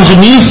challenged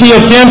and you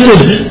feel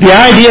tempted, the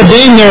idea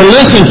being there,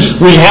 listen,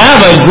 we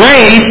have a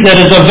grace that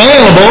is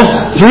available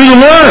through the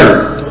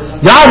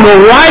Word. God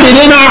will write it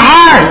in our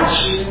hearts.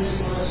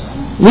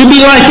 We'd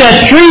be like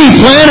that tree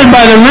planted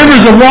by the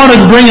rivers of water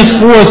to bring it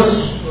forth.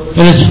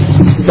 And it's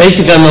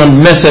basically, I'm going to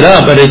mess it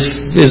up, but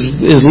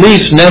his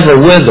leaves never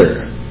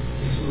wither.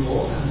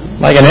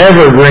 Like an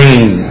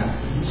evergreen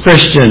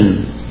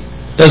Christian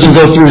doesn't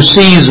go through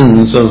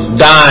seasons of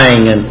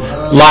dying and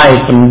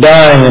life and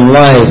dying and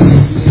life.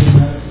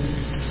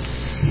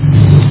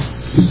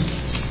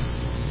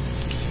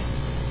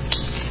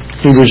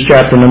 Hebrews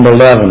chapter number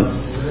 11,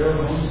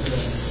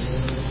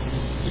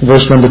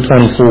 verse number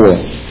 24.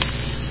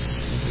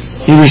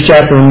 Hebrews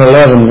chapter number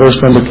 11,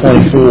 verse number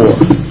 24.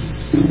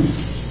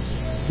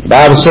 The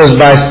Bible says,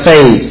 by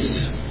faith,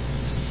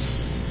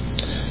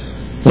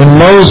 when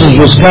Moses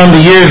was come to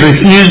years,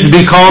 refused to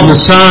be called the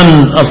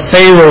son of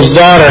Pharaoh's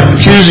daughter,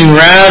 choosing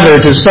rather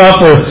to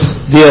suffer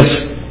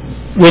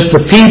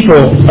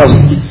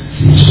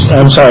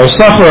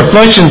suffer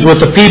afflictions with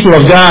the people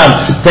of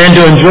God than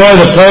to enjoy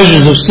the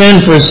pleasures of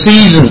sin for a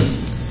season.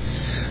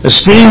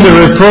 Esteemed the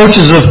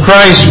reproaches of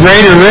Christ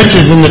greater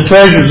riches than the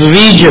treasures of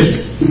Egypt.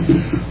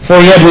 For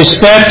he had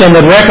respect and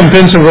the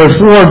recompense of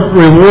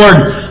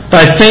reward.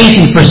 By faith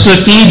he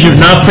forsook Egypt,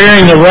 not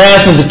fearing the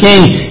wrath of the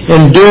king,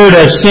 endured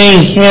as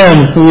seeing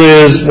him who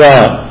is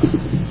what?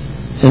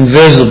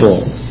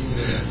 Invisible.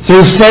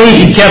 Through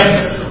faith he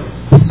kept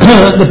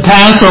the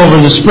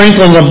Passover, the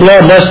sprinkling of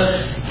blood, lest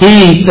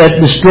he that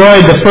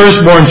destroyed the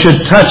firstborn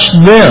should touch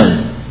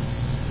them.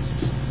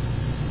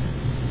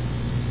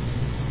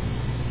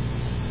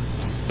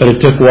 But it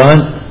took what?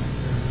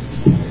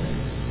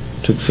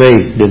 It took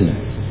faith, didn't it?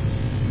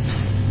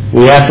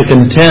 We have to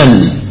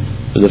contend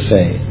for the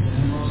faith.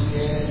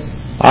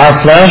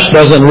 Our flesh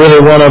doesn't really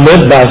want to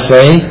live by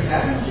faith.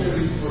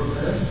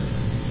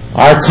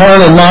 Our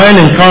carnal mind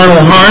and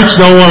carnal hearts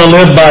don't want to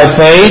live by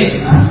faith.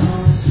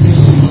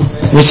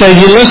 We say,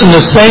 you listen,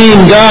 the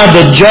same God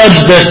that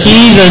judged the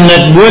heathen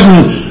that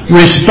wouldn't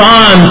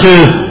respond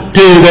to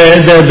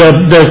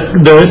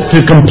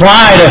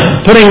comply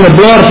to putting the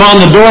blood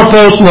upon the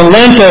doorpost and the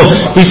lintel,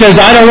 he says,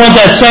 I don't want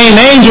that same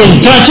angel to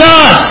touch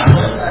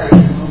us.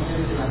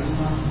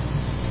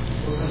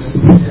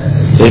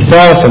 They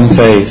fell from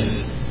faith.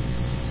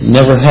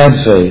 Never had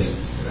faith.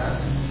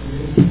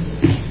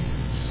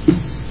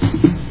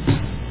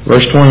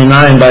 Verse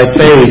 29, by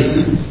faith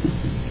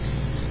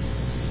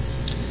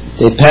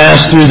they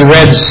passed through the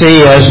Red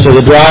Sea as to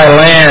the dry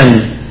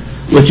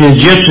land, which the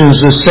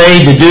Egyptians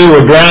essayed to do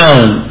were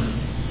drowned.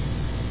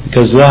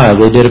 Because why?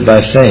 They did it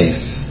by faith.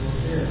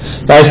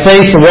 By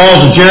faith the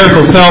walls of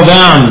Jericho fell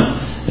down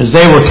as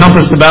they were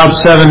compassed about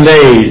 7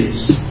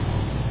 days.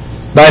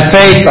 By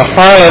faith the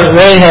harlot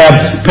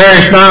Rahab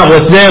perished not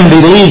with them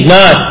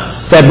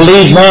that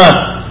believed not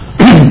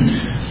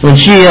when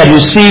she had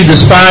received the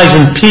spies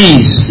in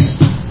peace.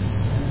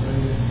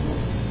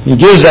 He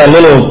gives that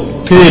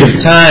little period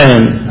of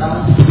time,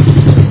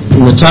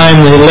 from the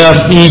time they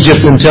left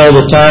Egypt until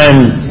the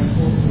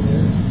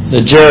time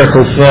that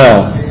Jericho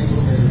fell.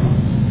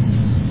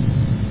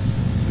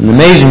 And the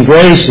amazing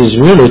grace is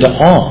really to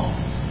all.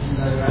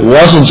 It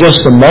wasn't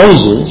just to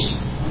Moses.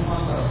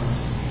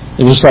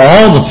 It was to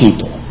all the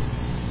people.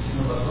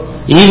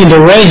 Even to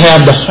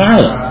Rahab the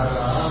harlot.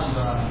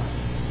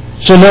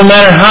 So no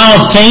matter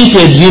how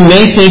tainted you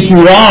may think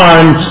you are,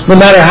 and no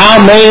matter how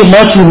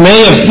much you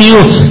may have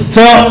feel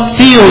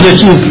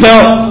that you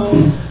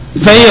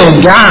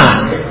failed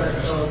God,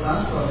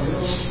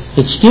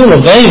 it's still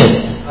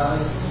available.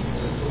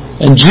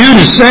 And Jude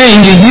is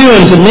saying to you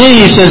and to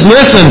me, he says,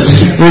 listen,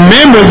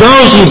 remember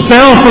those who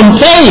fell from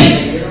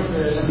faith.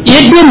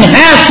 It didn't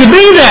have to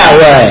be that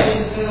way.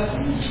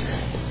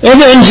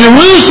 And in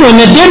Jerusalem,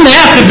 it didn't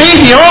have to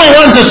be the only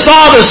ones that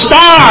saw the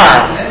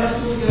star.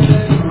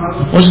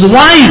 It was the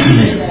wise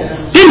men.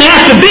 It didn't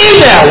have to be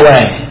that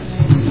way.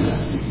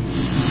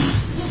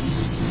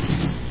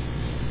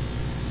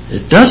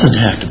 It doesn't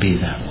have to be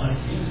that way.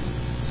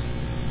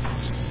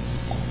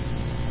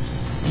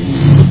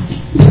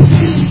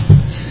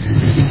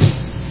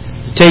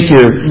 Take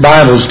your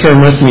Bibles,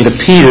 turn with me to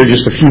Peter,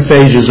 just a few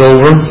pages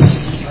over.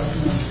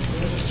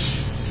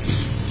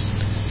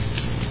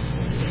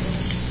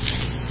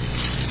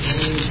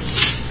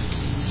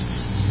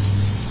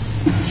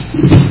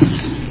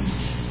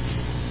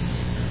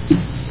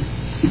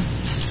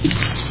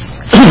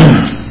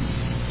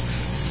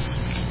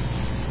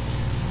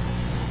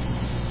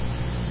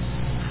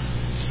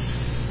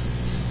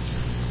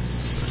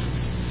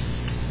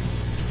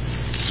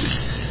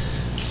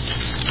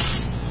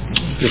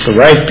 Get the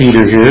right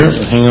Peter here.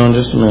 Hang on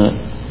just a minute.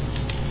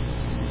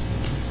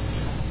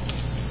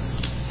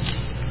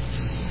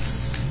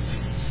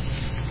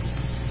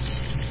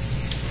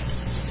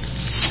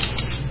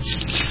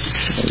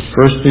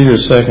 First Peter,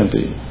 Second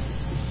Peter.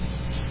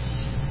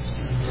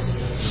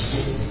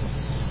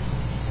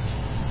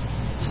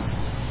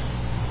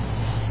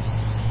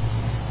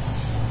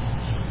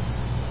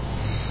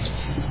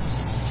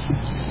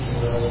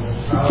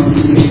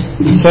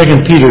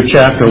 Second Peter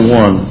chapter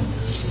 1.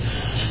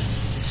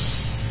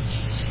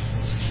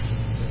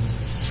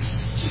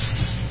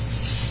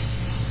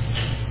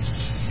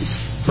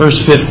 Verse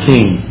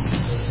 15.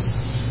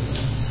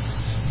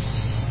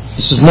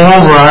 It says,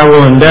 moreover, I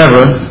will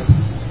endeavor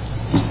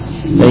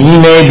that ye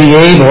may be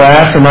able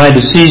after my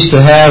decease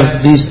to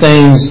have these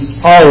things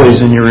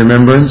always in your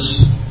remembrance.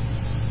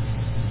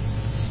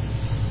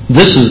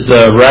 This is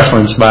the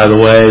reference, by the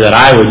way, that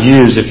I would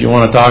use if you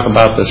want to talk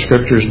about the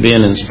Scriptures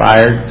being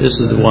inspired. This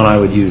is the one I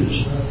would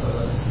use.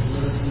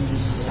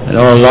 I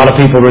know a lot of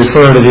people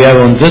refer to the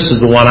other one. This is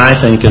the one I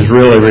think is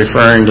really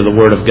referring to the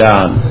Word of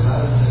God.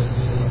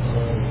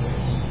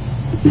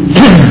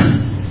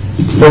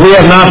 For we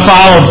have not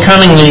followed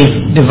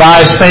cunningly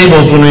devised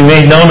fables when we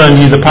made known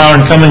unto you the power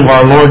and coming of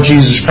our Lord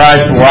Jesus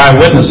Christ, for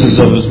eyewitnesses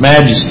of His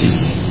majesty.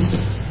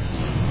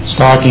 It's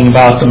talking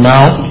about the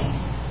Mount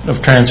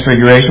of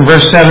Transfiguration.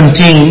 Verse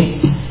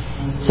 17.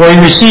 For He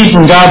received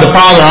from God the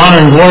Father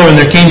honor and glory when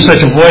there came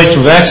such a voice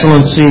of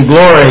excellency and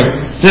glory.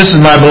 This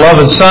is my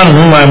beloved Son, in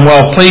whom I am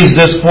well pleased.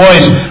 This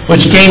voice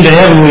which came to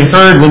heaven we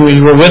heard when we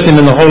were with Him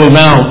in the Holy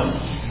Mount.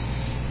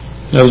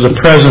 That was a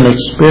present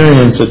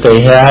experience that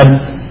they had.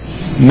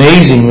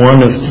 Amazing one,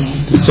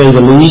 to say the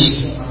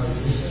least.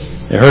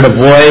 They heard a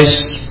voice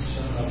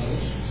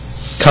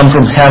come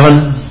from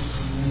heaven.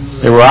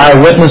 They were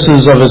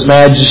eyewitnesses of His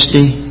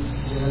majesty.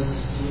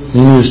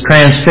 He was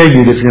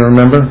transfigured, if you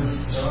remember.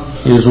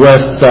 He was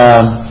with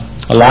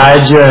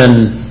Elijah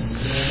and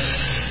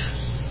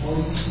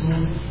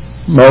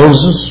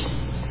Moses.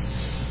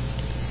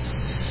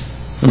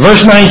 In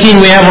verse 19,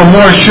 we have a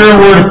more sure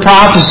word of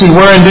prophecy,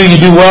 wherein do you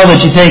do well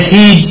that you take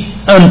heed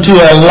unto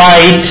a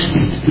light.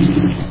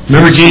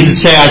 Remember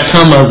Jesus say, I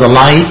come as a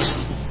light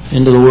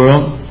into the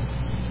world?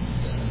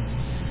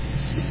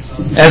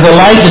 As a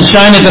light that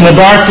shineth in a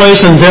dark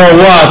place, and there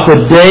what?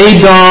 The day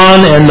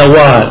dawn and the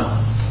what?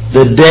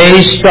 The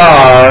day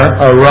star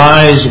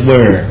arise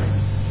where?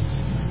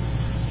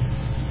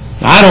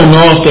 I don't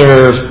know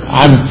if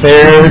I'm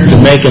fair to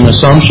make an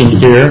assumption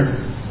here.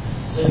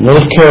 I'm a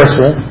little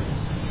careful.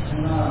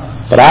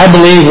 But I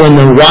believe when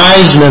the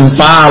wise men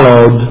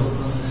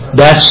followed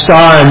that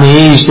star in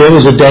the east, it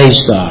was a day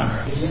star.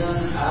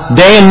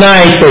 Day and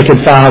night they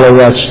could follow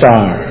that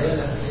star.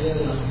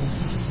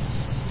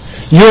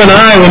 You and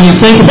I, when you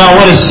think about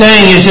what it's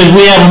saying, it says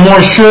we have a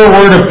more sure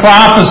word of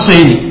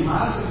prophecy.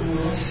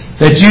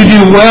 That you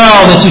do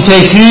well, that you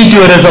take heed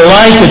to it as a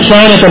light that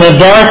shineth in a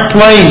dark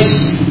place.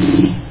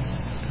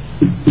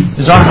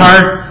 Is our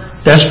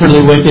heart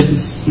desperately wicked?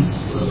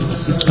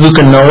 Who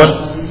can know it?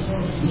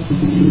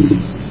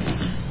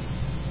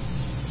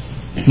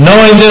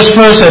 Knowing this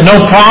first, that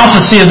no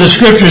prophecy of the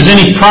Scripture is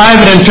any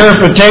private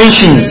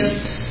interpretation.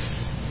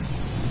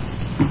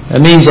 That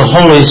means the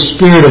Holy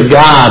Spirit of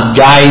God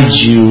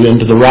guides you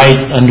into the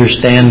right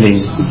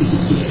understanding.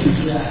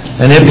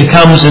 And it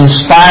becomes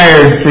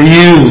inspired for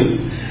you.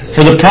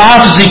 For the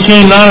prophecy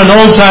came not in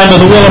old time by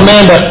the will of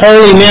man, but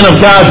holy men of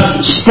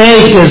God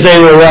spake as they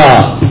were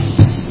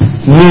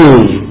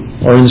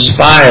moved or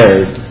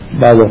inspired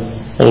by the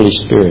Holy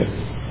Spirit.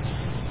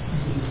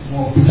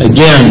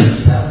 Again,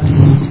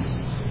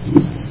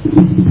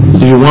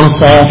 do you want to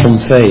fall from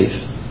faith?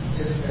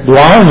 Do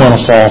I want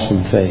to fall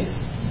from faith?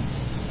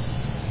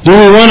 Do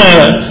we want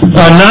to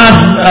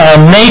not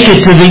make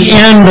it to the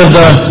end of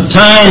the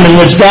time in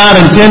which God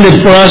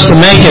intended for us to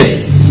make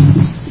it?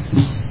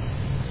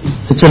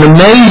 It's an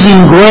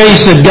amazing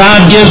grace that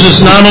God gives us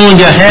not only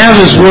to have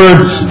His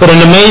Word, but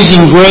an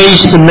amazing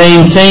grace to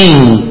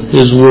maintain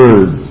His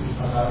Word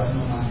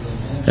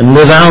and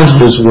live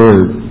out His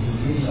Word.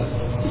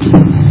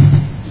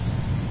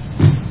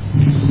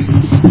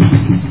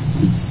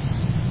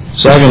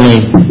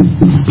 Secondly,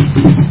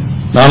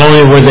 not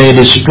only were they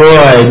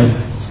destroyed,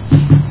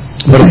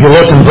 but if you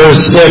look in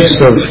verse 6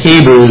 of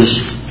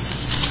Hebrews,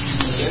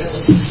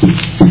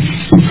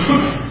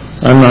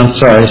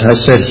 I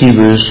said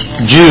Hebrews,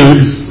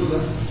 Jude,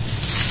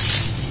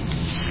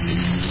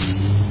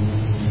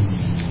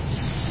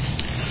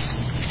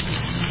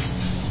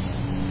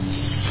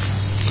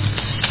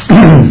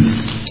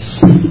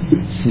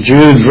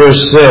 Jude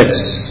verse 6.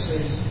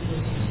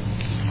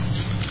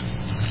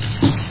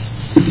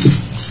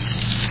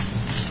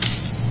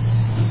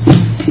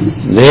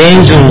 The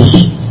angels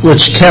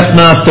which kept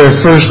not their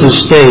first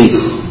estate.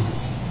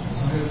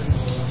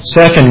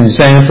 Second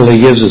example he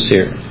gives us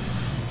here.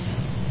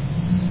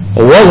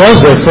 Well, what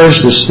was their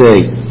first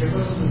estate?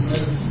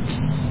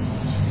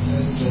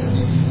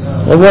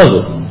 What was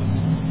it?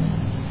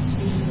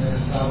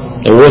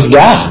 They were with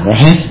God,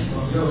 right?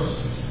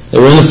 They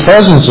were in the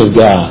presence of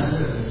God.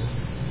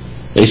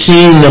 They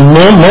seen the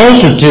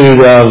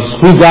multitude of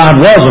who God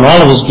was and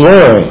all of His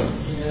glory.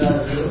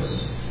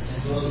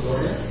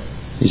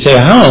 You say,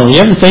 how? You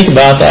ever think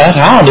about that?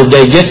 How did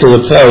they get to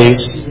the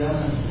place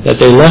that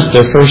they left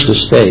their first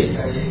estate?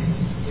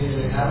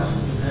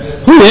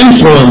 Who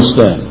influenced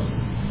them?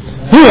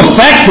 Who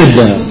affected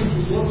them?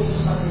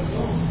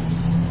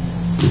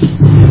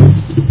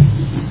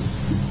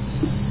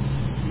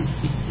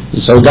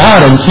 So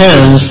God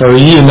intends for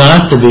you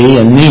not to be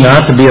and me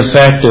not to be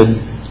affected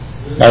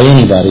by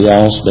anybody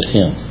else but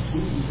Him.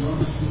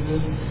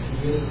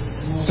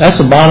 That's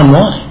the bottom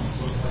line.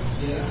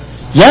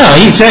 Yeah,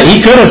 he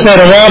could have said,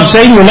 well,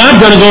 Satan, you're not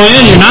going to go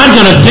in, you're not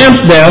going to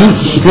tempt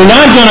them, you're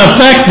not going to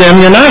affect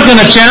them, you're not going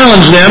to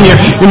challenge them, you're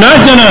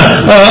not going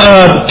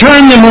to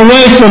turn them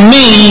away from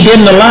me. He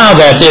didn't allow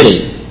that, did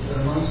He?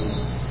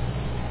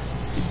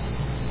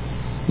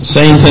 The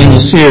same thing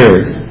is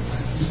here.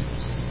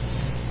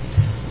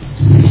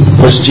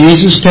 Was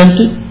Jesus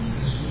tempted?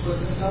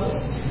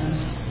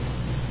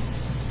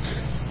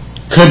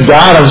 Could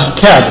God have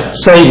kept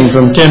Satan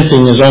from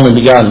tempting His only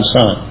begotten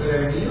Son?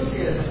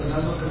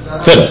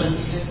 Could have.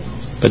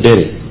 But did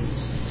He?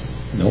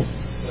 Nope.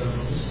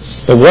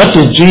 But what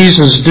did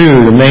Jesus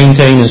do to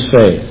maintain His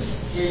faith?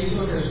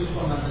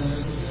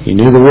 He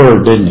knew the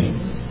Word, didn't He?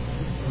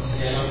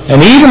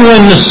 And even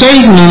when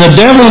Satan and the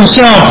devil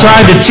himself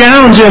tried to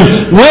challenge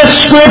Him with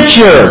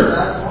Scripture,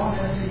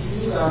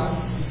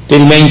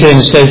 did He maintain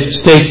a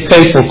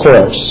faithful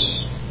course?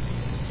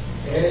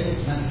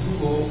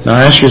 Now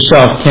ask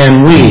yourself,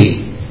 can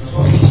we,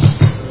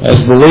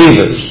 as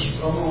believers,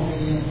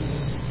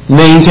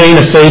 maintain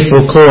a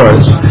faithful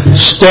course,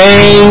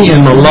 staying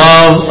in the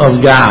love of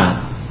God?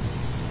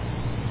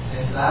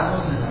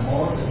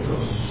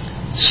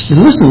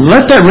 Listen,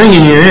 let that ring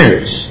in your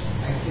ears.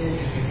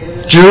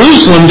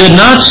 Jerusalem did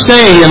not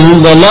stay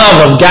in the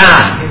love of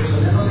God.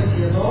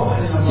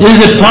 Is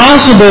it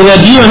possible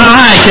that you and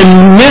I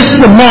can miss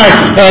the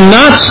mark and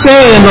not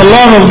stay in the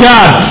love of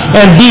God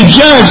and be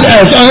judged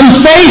as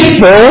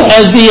unfaithful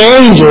as the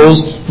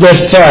angels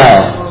that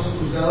fell?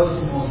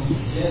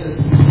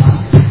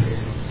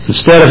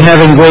 Instead of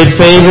having great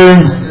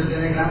favor,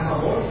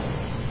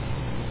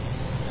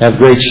 have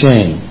great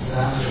shame.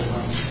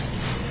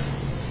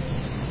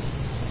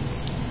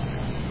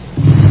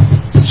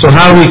 So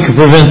how do we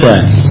prevent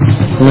that?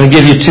 I'm going to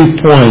give you 2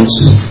 points.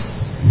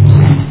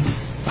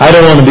 I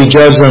don't want to be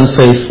judged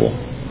unfaithful.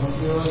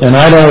 And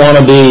I don't want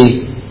to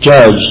be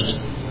judged,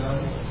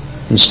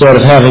 instead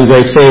of having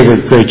great favor,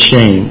 great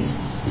shame.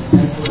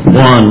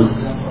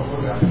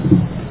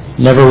 1,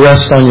 never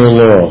rest on your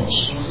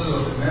laurels.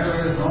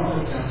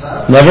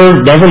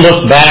 Never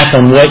look back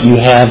on what you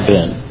have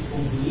been.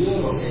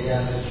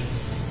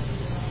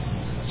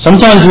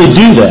 Sometimes we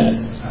do that.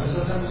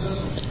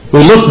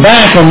 We look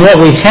back on what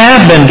we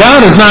have been.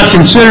 God is not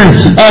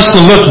concerned us to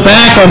look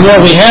back on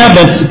what we have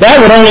been. That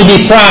would only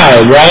be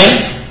pride, right?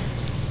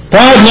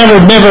 Pride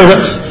never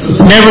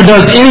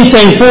does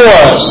anything for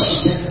us.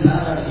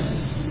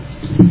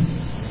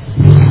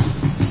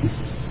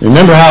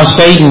 Remember how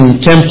Satan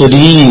tempted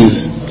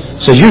Eve.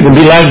 Says, you can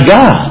be like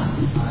God.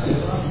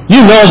 You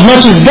know as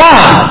much as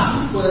God.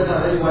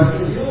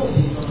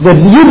 That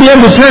you'll be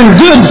able to turn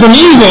good from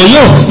evil.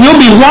 You'll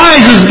be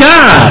wise as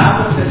God.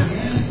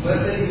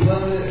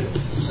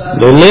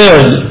 They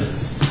lived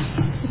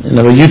in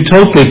a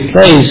utopic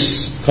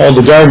place called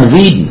the Garden of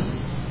Eden.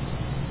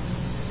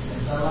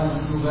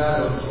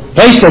 A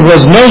place there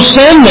was no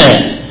sin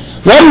there.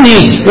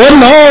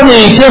 Wasn't all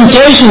the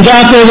temptations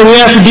out there that we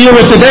have to deal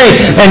with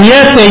today. And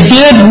yet they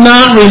did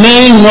not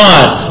remain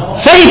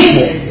what?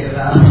 Faithful.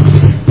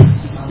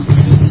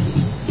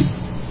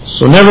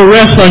 So never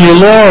rest on your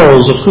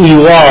laurels of who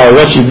you are,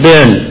 what you've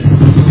been.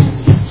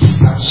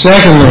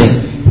 Secondly,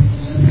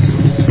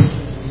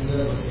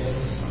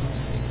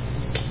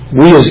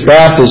 we as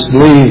Baptists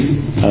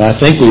believe, and I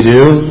think we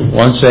do,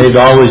 once saved,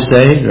 always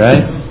saved,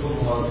 right?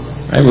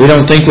 We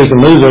don't think we can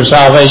lose our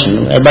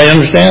salvation. Everybody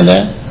understand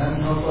that?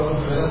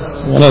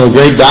 One of the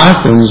great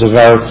doctrines of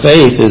our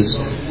faith is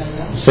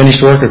the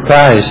finished work of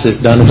Christ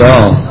that's done it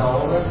all.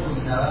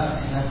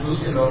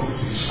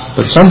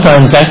 But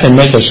sometimes that can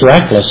make us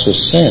reckless with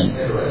sin.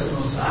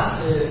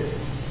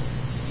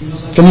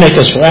 It can make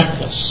us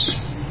reckless.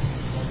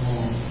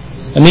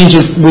 It means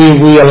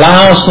we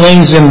allow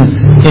things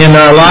in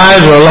our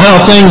lives, or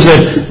allow things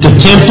to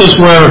tempt us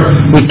where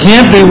we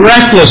can't be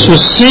reckless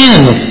with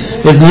sin.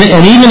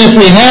 And even if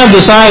we have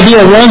this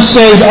idea, once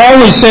saved,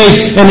 always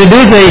saved, and it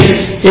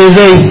is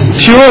a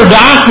pure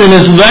doctrine,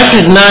 is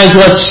recognize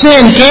what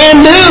sin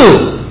can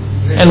do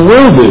and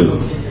will do.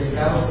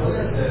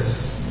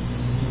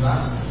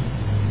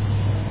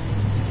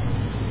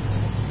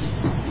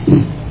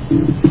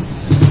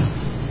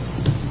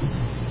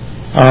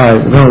 All right,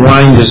 we're going to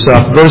wind this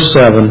up. Verse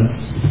 7.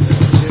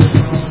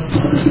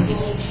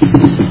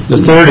 The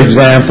third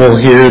example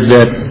here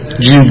that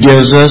Jude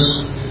gives us.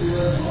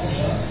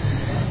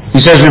 He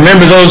says,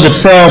 remember those that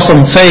fell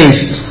from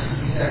faith.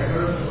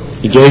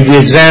 He gave the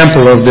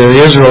example of the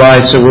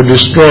Israelites that were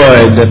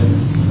destroyed, that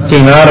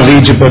came out of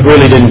Egypt but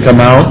really didn't come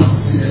out.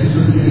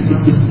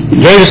 He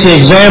gave us the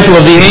example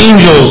of the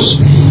angels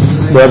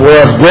that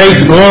were of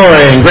great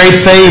glory and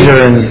great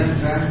favor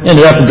and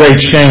ended up in great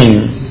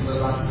shame.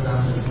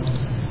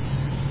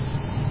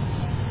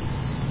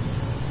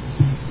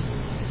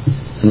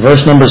 In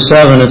verse number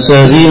 7 it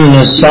says, even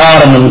as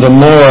Sodom and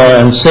Gomorrah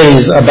and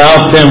cities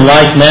about them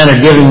like manner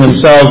giving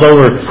themselves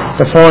over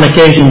to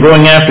fornication,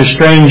 going after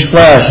strange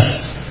flesh,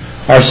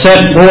 are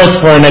set forth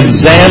for an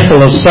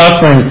example of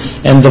suffering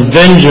and the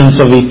vengeance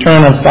of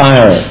eternal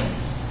fire.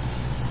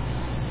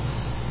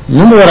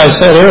 Remember what I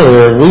said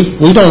earlier,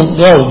 we don't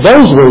know.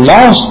 Those were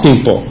lost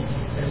people.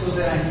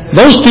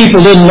 Those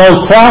people didn't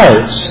know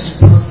Christ.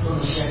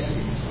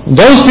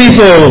 Those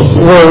people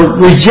were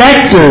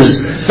rejectors.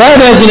 That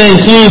doesn't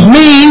include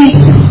me.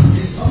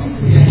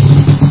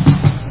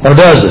 Or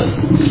does it?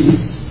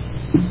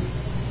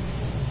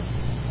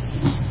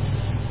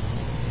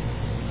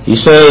 He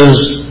says,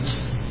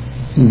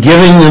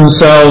 giving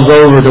themselves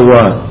over to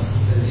what?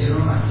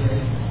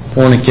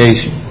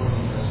 Fornication.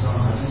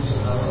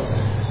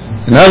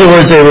 In other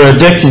words, they were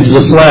addicted to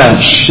the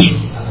flesh.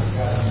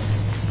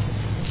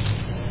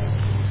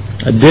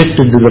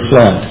 Addicted to the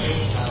flesh.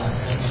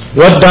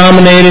 What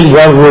dominated,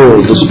 what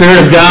ruled? The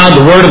Spirit of God,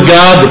 the Word of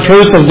God, the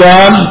truth of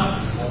God,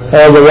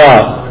 or the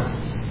what?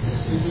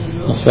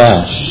 The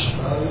flesh.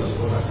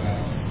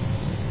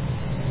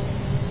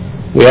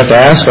 We have to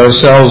ask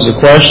ourselves the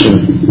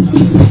question,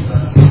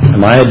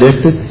 am I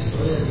addicted?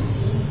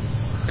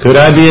 Could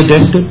I be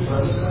addicted?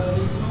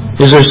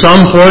 Is there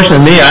some portion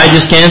of me I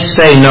just can't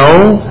say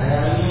no?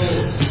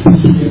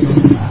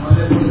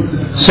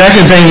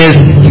 Second thing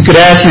is, you could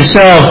ask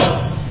yourself,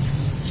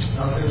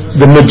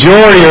 the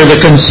majority or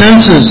the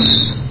consensus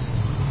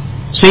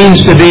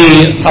seems to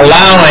be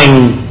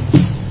allowing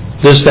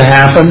this to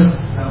happen.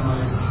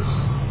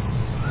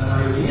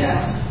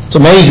 It's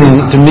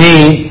amazing to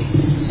me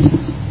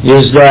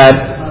is that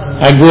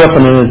I grew up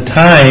in a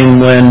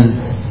time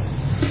when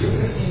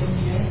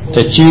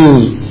if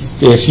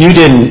you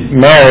didn't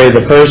marry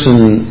the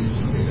person,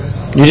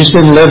 you just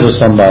didn't live with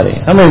somebody.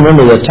 I don't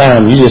remember the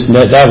time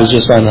that was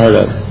just unheard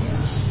of.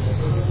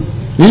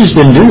 You just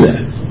didn't do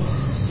that.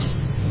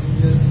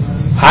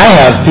 I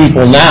have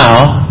people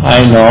now,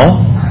 I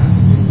know,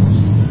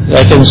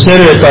 that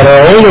consider it, that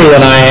are older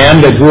than I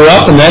am, that grew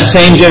up in that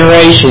same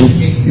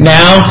generation,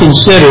 now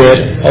consider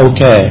it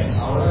okay.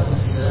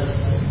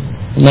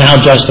 Now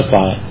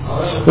justify it.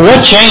 Well,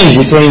 what changed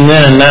between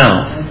then and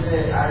now?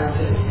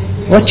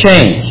 What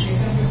changed?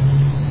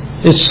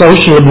 It's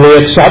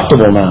socially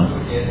acceptable now.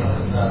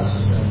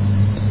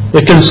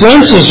 The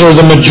consensus or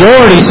the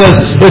majority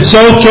says it's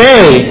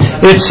okay.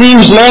 It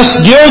seems less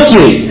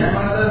guilty.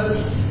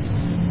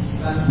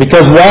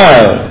 Because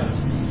why?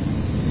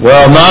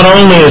 Well, not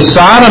only is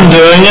Sodom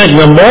doing it,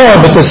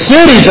 Gomorrah, but the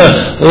cities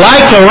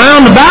like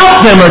around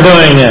about them are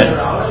doing it.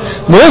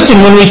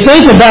 Listen, when we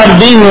think about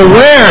being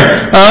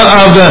aware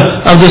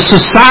of the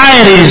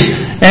societies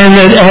and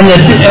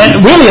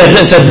really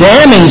it's a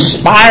damning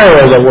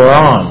spiral that we're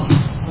on,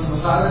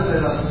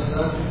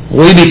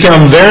 we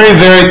become very,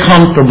 very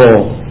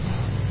comfortable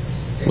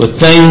with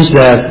things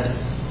that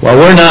Well,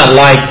 we're not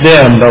like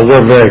them, but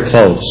we're very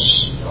close.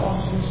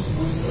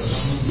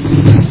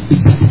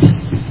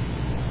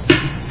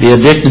 Be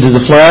addicted to the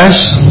flesh.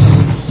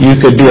 You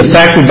could be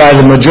affected by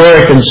the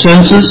majority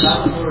consensus.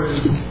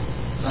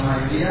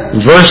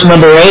 Verse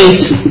number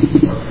 8.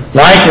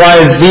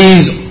 Likewise,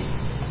 these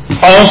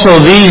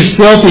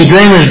filthy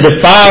dreamers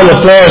defile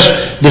the flesh,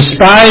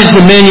 despise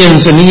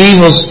dominions, and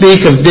evil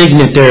speak of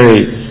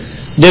dignities.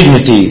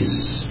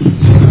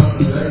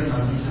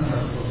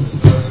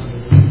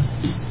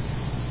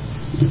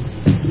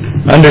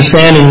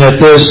 Understanding that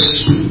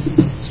this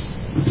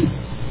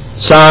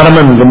Sodom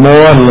and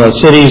Gomorrah and the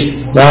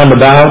cities round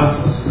about,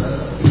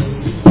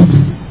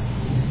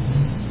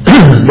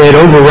 they had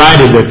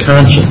overridden their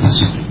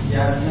conscience.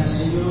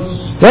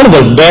 One of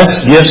the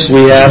best gifts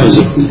we have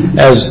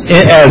as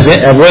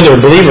whether a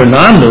believer or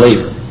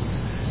non-believer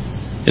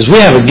is we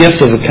have a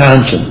gift of the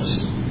conscience.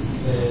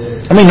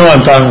 How many know what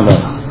I'm talking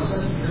about?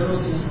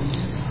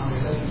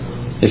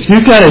 If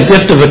you've got a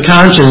gift of the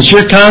conscience,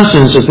 your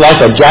conscience is like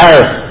a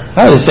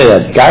how do they say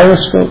that?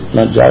 Gyroscope?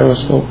 Not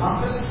gyroscope?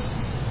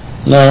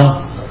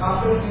 No.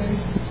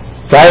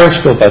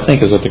 Gyroscope, I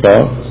think, is what they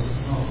call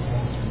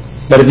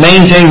it. But it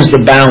maintains the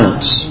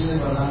balance.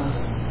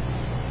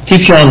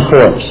 Keeps you on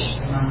course.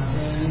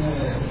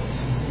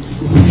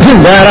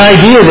 That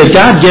idea that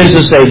God gives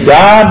us a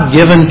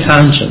God-given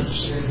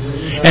conscience.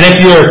 And if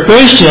you're a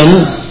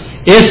Christian,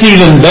 it's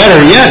even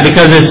better yet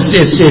because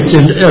it's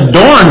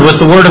adorned with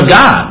the Word of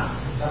God.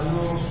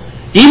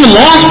 Even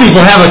lost people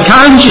have a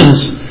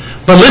conscience,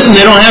 but listen,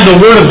 they don't have the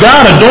Word of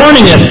God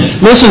adorning it.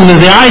 Listen,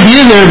 the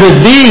idea there of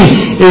it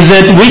being is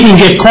that we can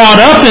get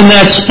caught up in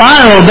that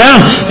spiral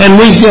down,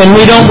 and we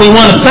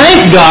want to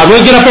thank God.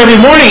 We get up every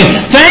morning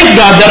and thank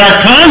God that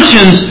our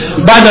conscience,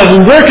 by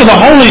the work of the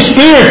Holy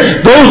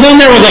Spirit, goes in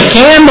there with a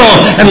candle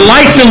and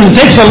lights it and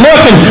takes a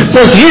look and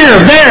says,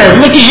 here, there,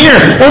 looky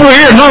here, over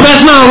here. No,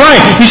 that's not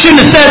right. You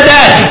shouldn't have said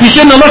that. You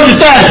shouldn't have looked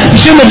at that. You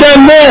shouldn't have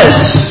done this.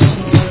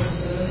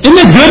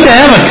 Isn't it good to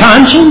have a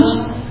conscience?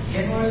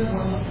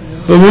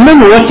 But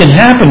remember what can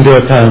happen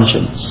to a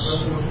conscience.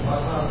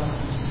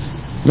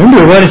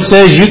 Remember what it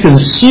says, you can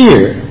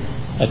sear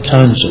a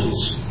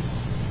conscience.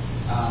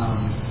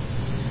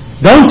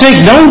 Don't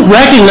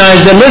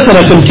recognize that, listen,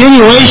 a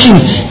continuation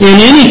in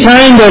any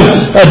kind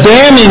of a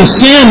damning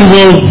sin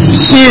will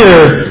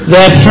sear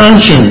that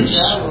conscience.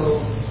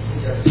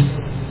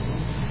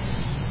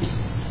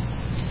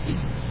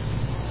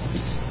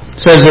 It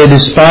says they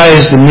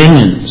despise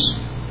dominions.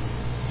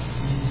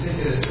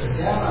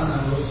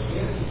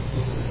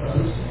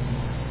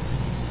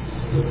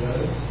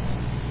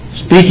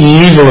 Speaking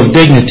evil of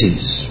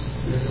dignities.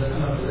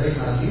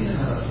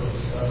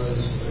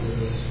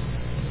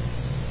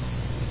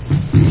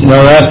 You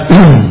know that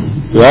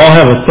we all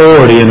have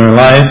authority in our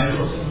life.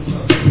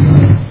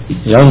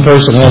 The young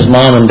person has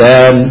mom and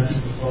dad.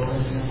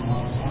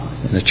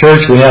 In the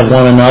church we have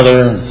one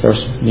another. Of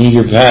course, me,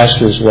 your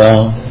pastor as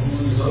well.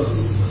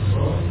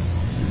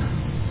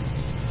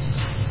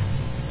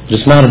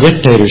 It's not a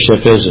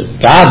dictatorship, is it?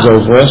 God's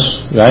over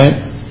us,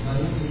 right?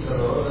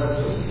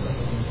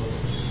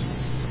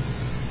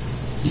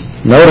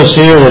 Notice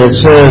here that it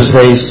says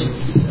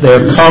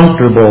they're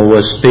comfortable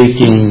with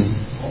speaking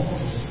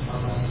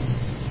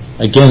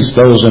against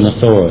those in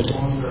authority.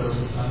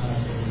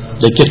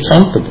 They get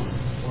comfortable.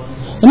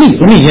 Let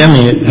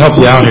me help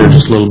you out here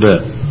just a little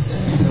bit.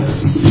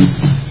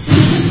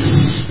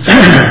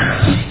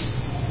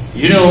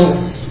 You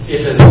know,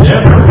 if it's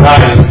never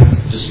right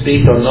to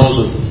speak on those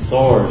with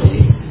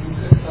authority,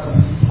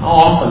 how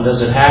often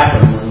does it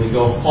happen when we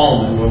go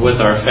home and we're with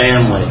our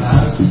family,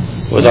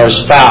 with our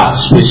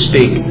spouse, we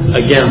speak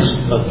against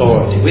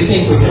authority? We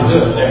think we can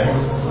do it there.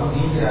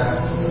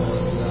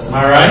 Am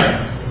I right?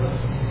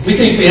 We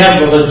think we have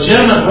a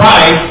legitimate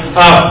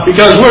right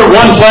because we're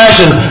one flesh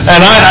and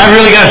I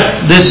really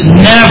got... That's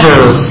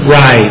never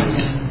right.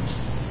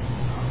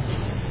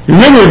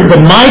 Remember the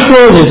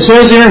Michael that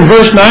says here in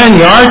verse 9,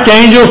 the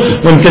archangel,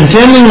 when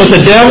contending with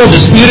the devil,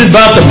 disputed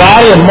about the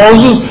body of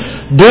Moses,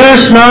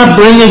 durst not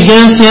bring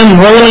against him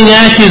railing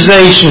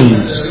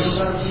accusations.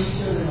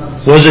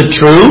 Was it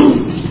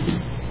true?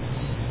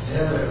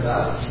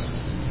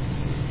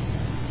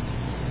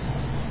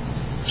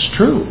 It's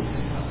true.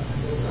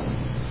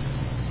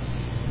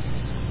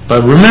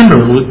 But remember,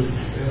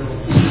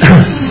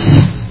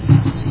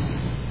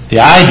 the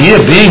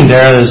idea being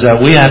there is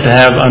that we have to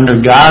have under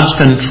God's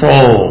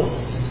control.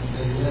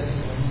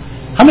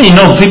 How many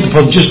know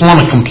people just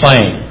want to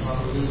complain?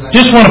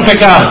 Just want to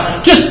pick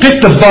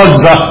the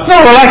bugs up.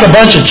 No, we're like a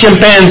bunch of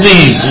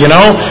chimpanzees, you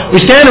know. We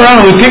stand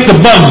around and we pick the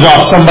bugs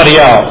off somebody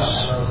else.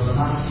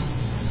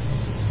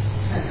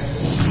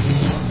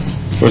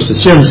 Of course, the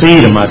chimps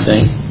eat them, I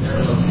think.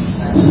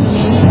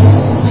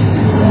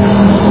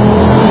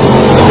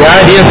 The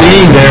idea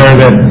being there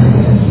that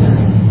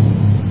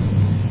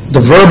to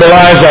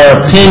verbalize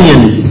our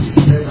opinion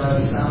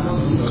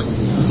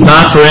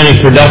not for any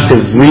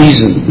productive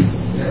reason,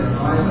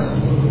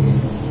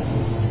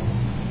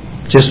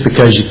 just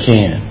because you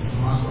can.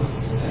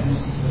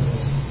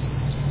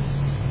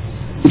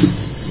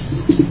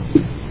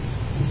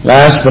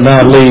 Last but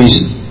not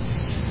least,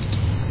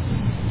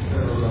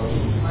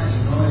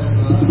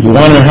 you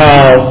wonder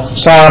how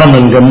Sodom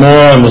and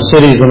Gomorrah and the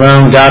cities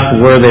around got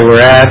to where they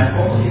were at.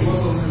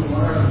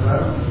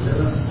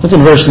 Look at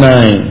verse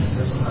 9.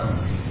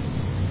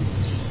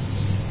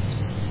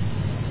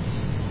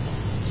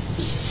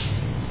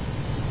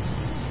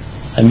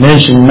 I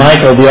mentioned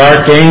Michael the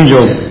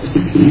archangel,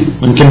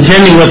 when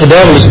contending with the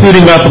devil,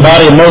 disputing about the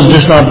body of Moses,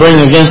 just not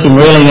bringing against him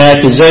railing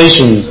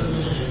accusations.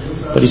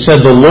 But he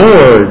said, the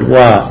Lord,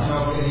 what?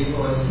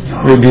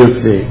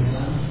 Rebuked thee.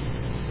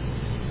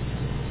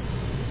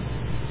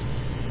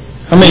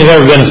 How many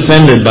have ever been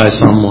offended by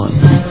someone?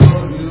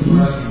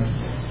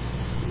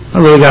 I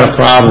really got a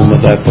problem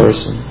with that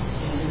person.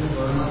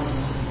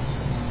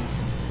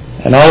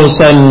 And all of a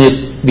sudden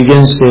it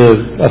begins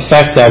to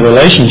affect that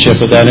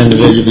relationship with that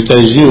individual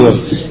because you have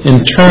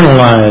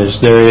internalized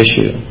their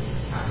issue.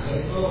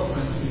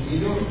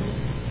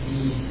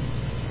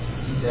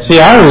 See,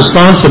 our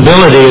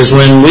responsibility is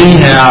when we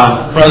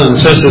have brothers and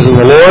sisters in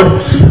the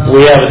Lord,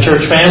 we have a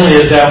church family,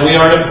 is that we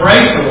are to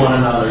pray for one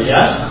another,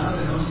 yes?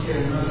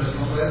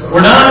 We're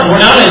not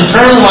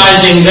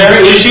internalizing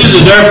their issues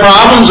or their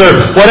problems or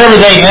whatever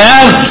they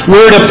have.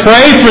 We're to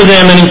pray for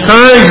them and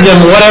encourage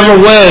them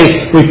whatever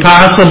way we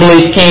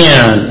possibly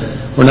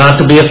can. We're not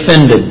to be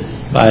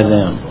offended by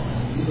them.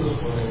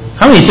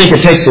 How many think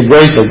it takes the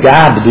grace of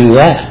God to do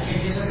that?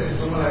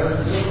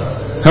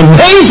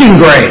 Amazing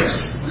grace!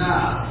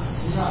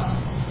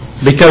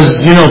 Because,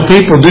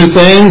 people do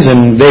things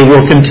and they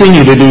will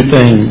continue to do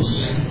things.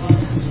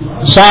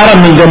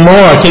 Sodom and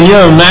Gomorrah, can you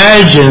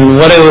imagine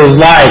what it was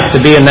like to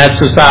be in that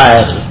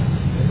society?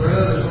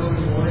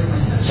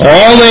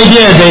 All they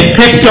did, they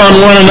picked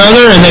on one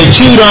another and they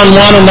chewed on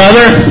one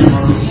another.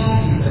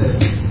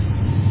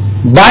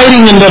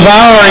 Biting and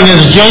devouring,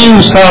 as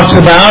James talks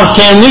about.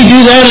 Can we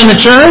do that in the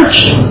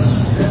church?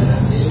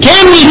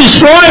 Can we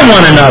destroy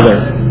one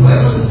another?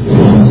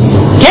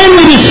 Can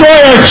we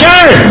destroy our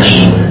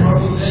church?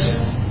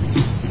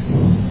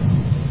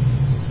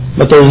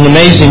 But there's an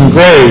amazing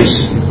grace.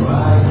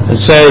 It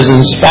says,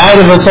 in spite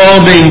of us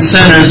all being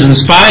sinners, in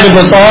spite of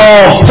us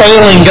all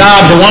failing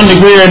God to one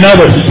degree or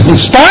another, in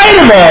spite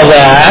of all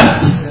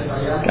that,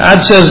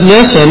 God says,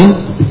 listen,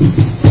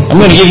 I'm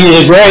going to give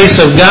you the grace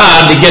of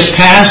God to get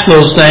past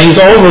those things,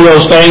 over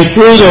those things,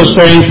 through those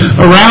things,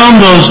 around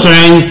those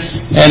things,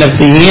 and at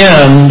the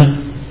end,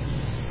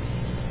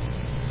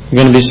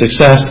 you're going to be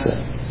successful.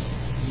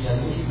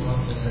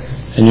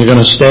 And you're going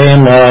to stay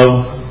in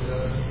love,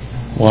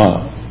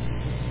 what?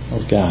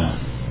 Of God.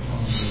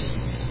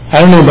 I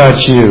don't know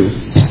about you.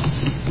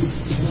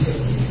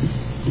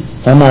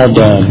 I'm all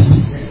done.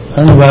 I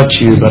don't know about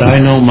you, but I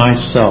know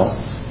myself.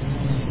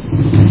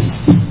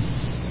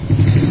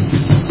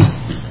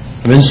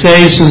 I've been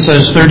saved since I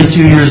was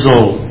 32 years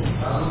old.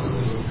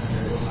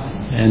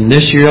 And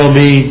this year I'll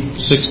be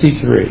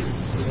 63.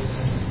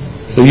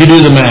 So you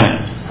do the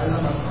math.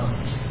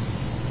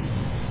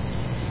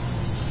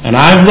 And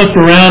I've looked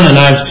around and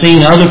I've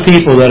seen other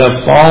people that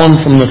have fallen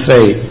from the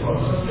faith.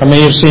 How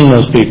many have seen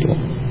those people?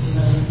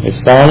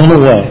 They've fallen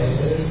away.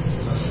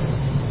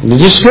 And it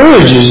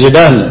discourages you,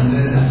 doesn't it?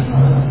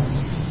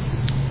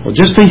 Well,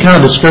 just think how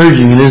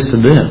discouraging it is to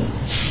them.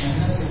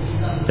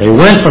 They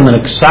went from an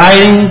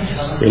exciting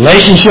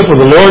relationship with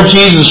the Lord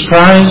Jesus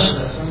Christ,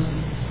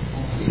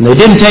 and they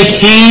didn't take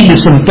heed to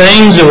some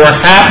things that were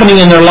happening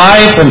in their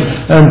life and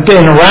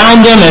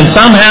around them, and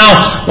somehow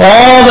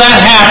all that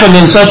happened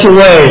in such a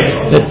way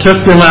that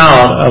took them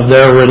out of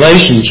their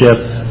relationship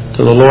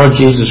to the Lord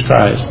Jesus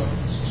Christ.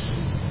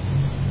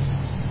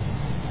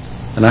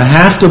 And I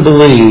have to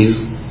believe,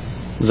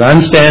 as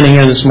I'm standing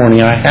here this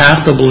morning, I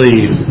have to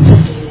believe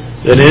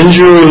that in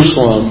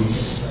Jerusalem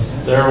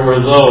there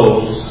were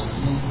those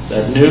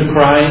that knew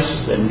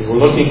Christ and were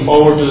looking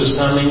forward to His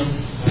coming.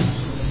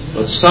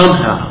 But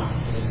somehow,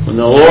 when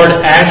the Lord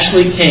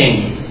actually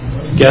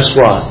came, guess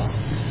what?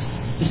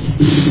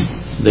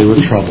 They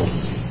were troubled.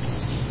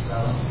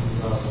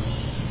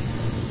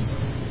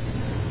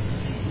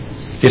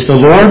 If the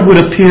Lord would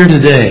appear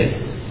today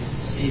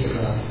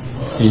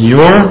in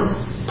your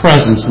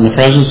presence, in the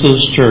presence of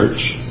this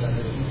church,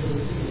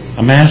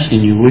 I'm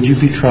asking you, would you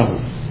be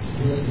troubled?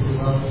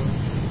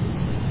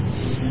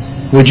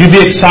 Would you be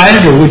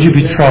excited or would you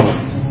be troubled?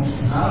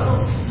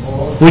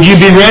 Would you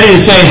be ready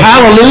to say,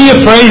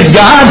 hallelujah, praise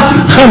God,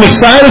 I'm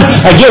excited,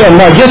 I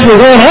guess we're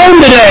going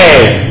home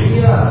today?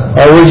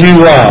 Or would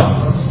you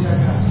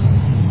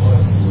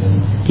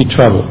be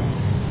troubled?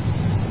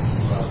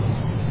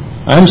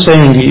 I'm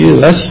saying to you,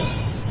 let's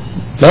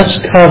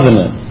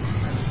covenant.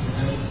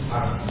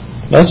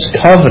 Let's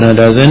covenant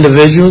as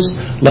individuals.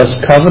 Let's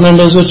covenant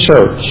as a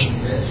church.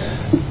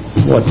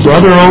 What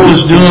Brother O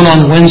is doing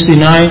on Wednesday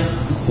night,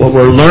 what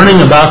we're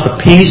learning about the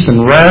peace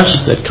and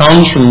rest that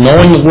comes from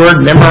knowing the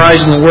Word,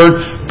 memorizing the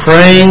Word,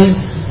 praying,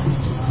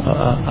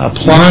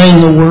 applying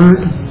the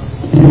Word.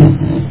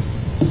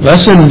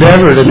 Let's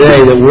endeavor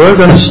today that we're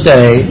going to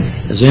stay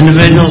as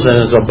individuals and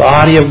as a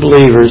body of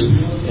believers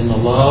in the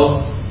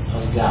love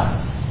of God.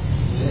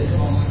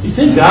 You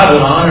think God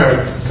would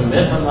honor a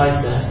commitment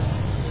like that?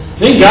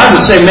 I think God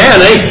would say, man,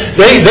 they're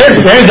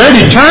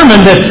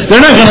determined that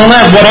they're not going to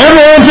let whatever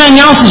everything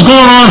else is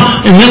going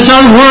on in this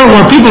other world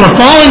where people are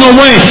falling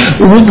away.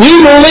 We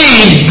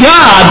believe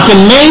God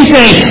can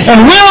maintain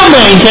and will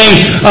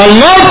maintain a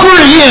love for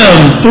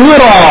Him through it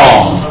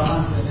all.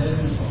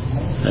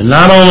 And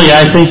not only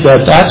I think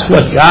that that's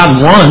what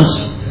God wants,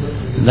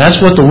 and that's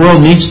what the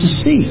world needs to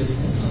see.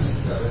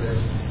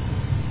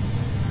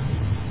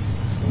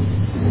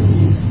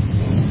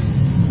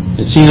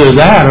 It's either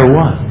that or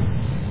what?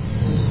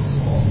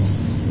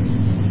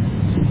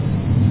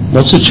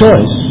 What's the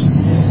choice?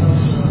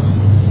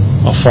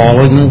 Of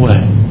falling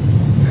away.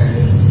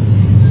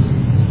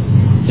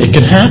 It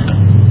can happen.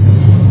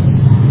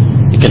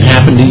 It can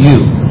happen to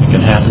you. It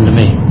can happen to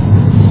me.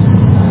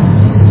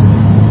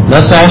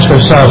 Let's ask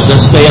ourselves,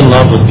 let's stay in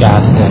love with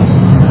God today.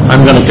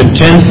 I'm going to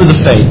contend for the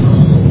faith.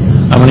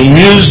 I'm going to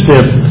use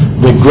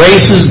the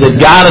graces that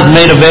God has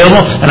made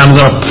available, and I'm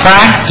going to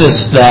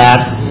practice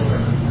that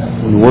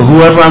with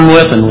whoever I'm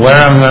with and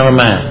wherever I'm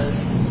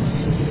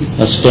at.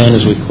 Let's stand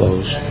as we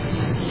close.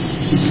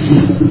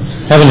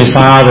 Heavenly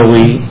Father,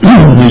 we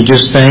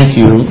just thank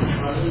You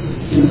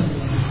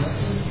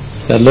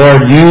that,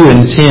 Lord, You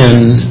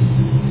intend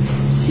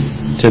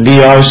to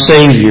be our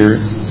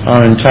Savior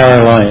our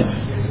entire life.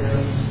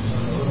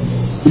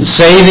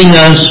 Saving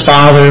us,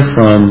 Father,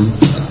 from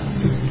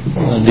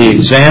the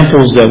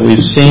examples that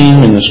we've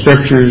seen in the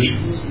Scriptures,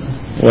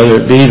 whether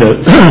it be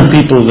the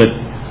people that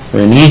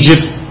were in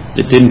Egypt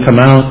that didn't come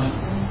out.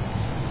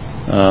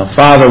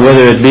 Father,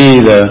 whether it be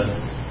the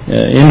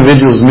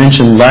individuals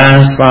mentioned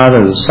last,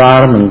 Father, the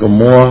Sodom and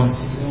Gomorrah.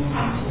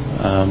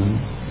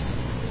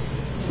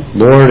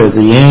 Lord,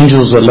 the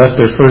angels that left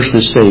their first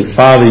estate.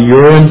 Father,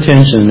 Your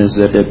intention is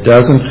that it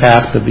doesn't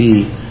have to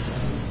be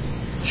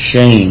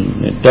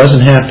shame. It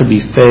doesn't have to be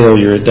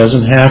failure. It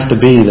doesn't have to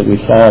be that we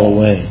fall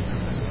away.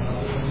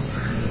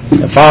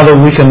 And Father,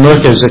 we can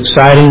look as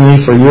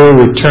excitingly for Your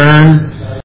return